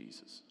need you,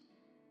 Jesus.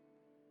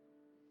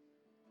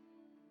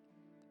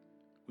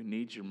 We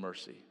need your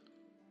mercy.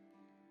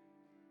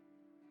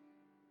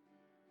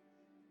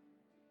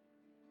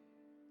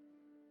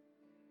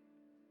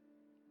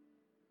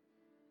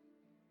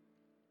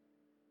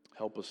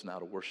 Help us now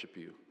to worship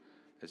you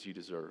as you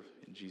deserve.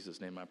 In Jesus'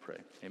 name I pray.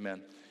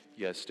 Amen.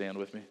 You guys stand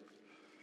with me.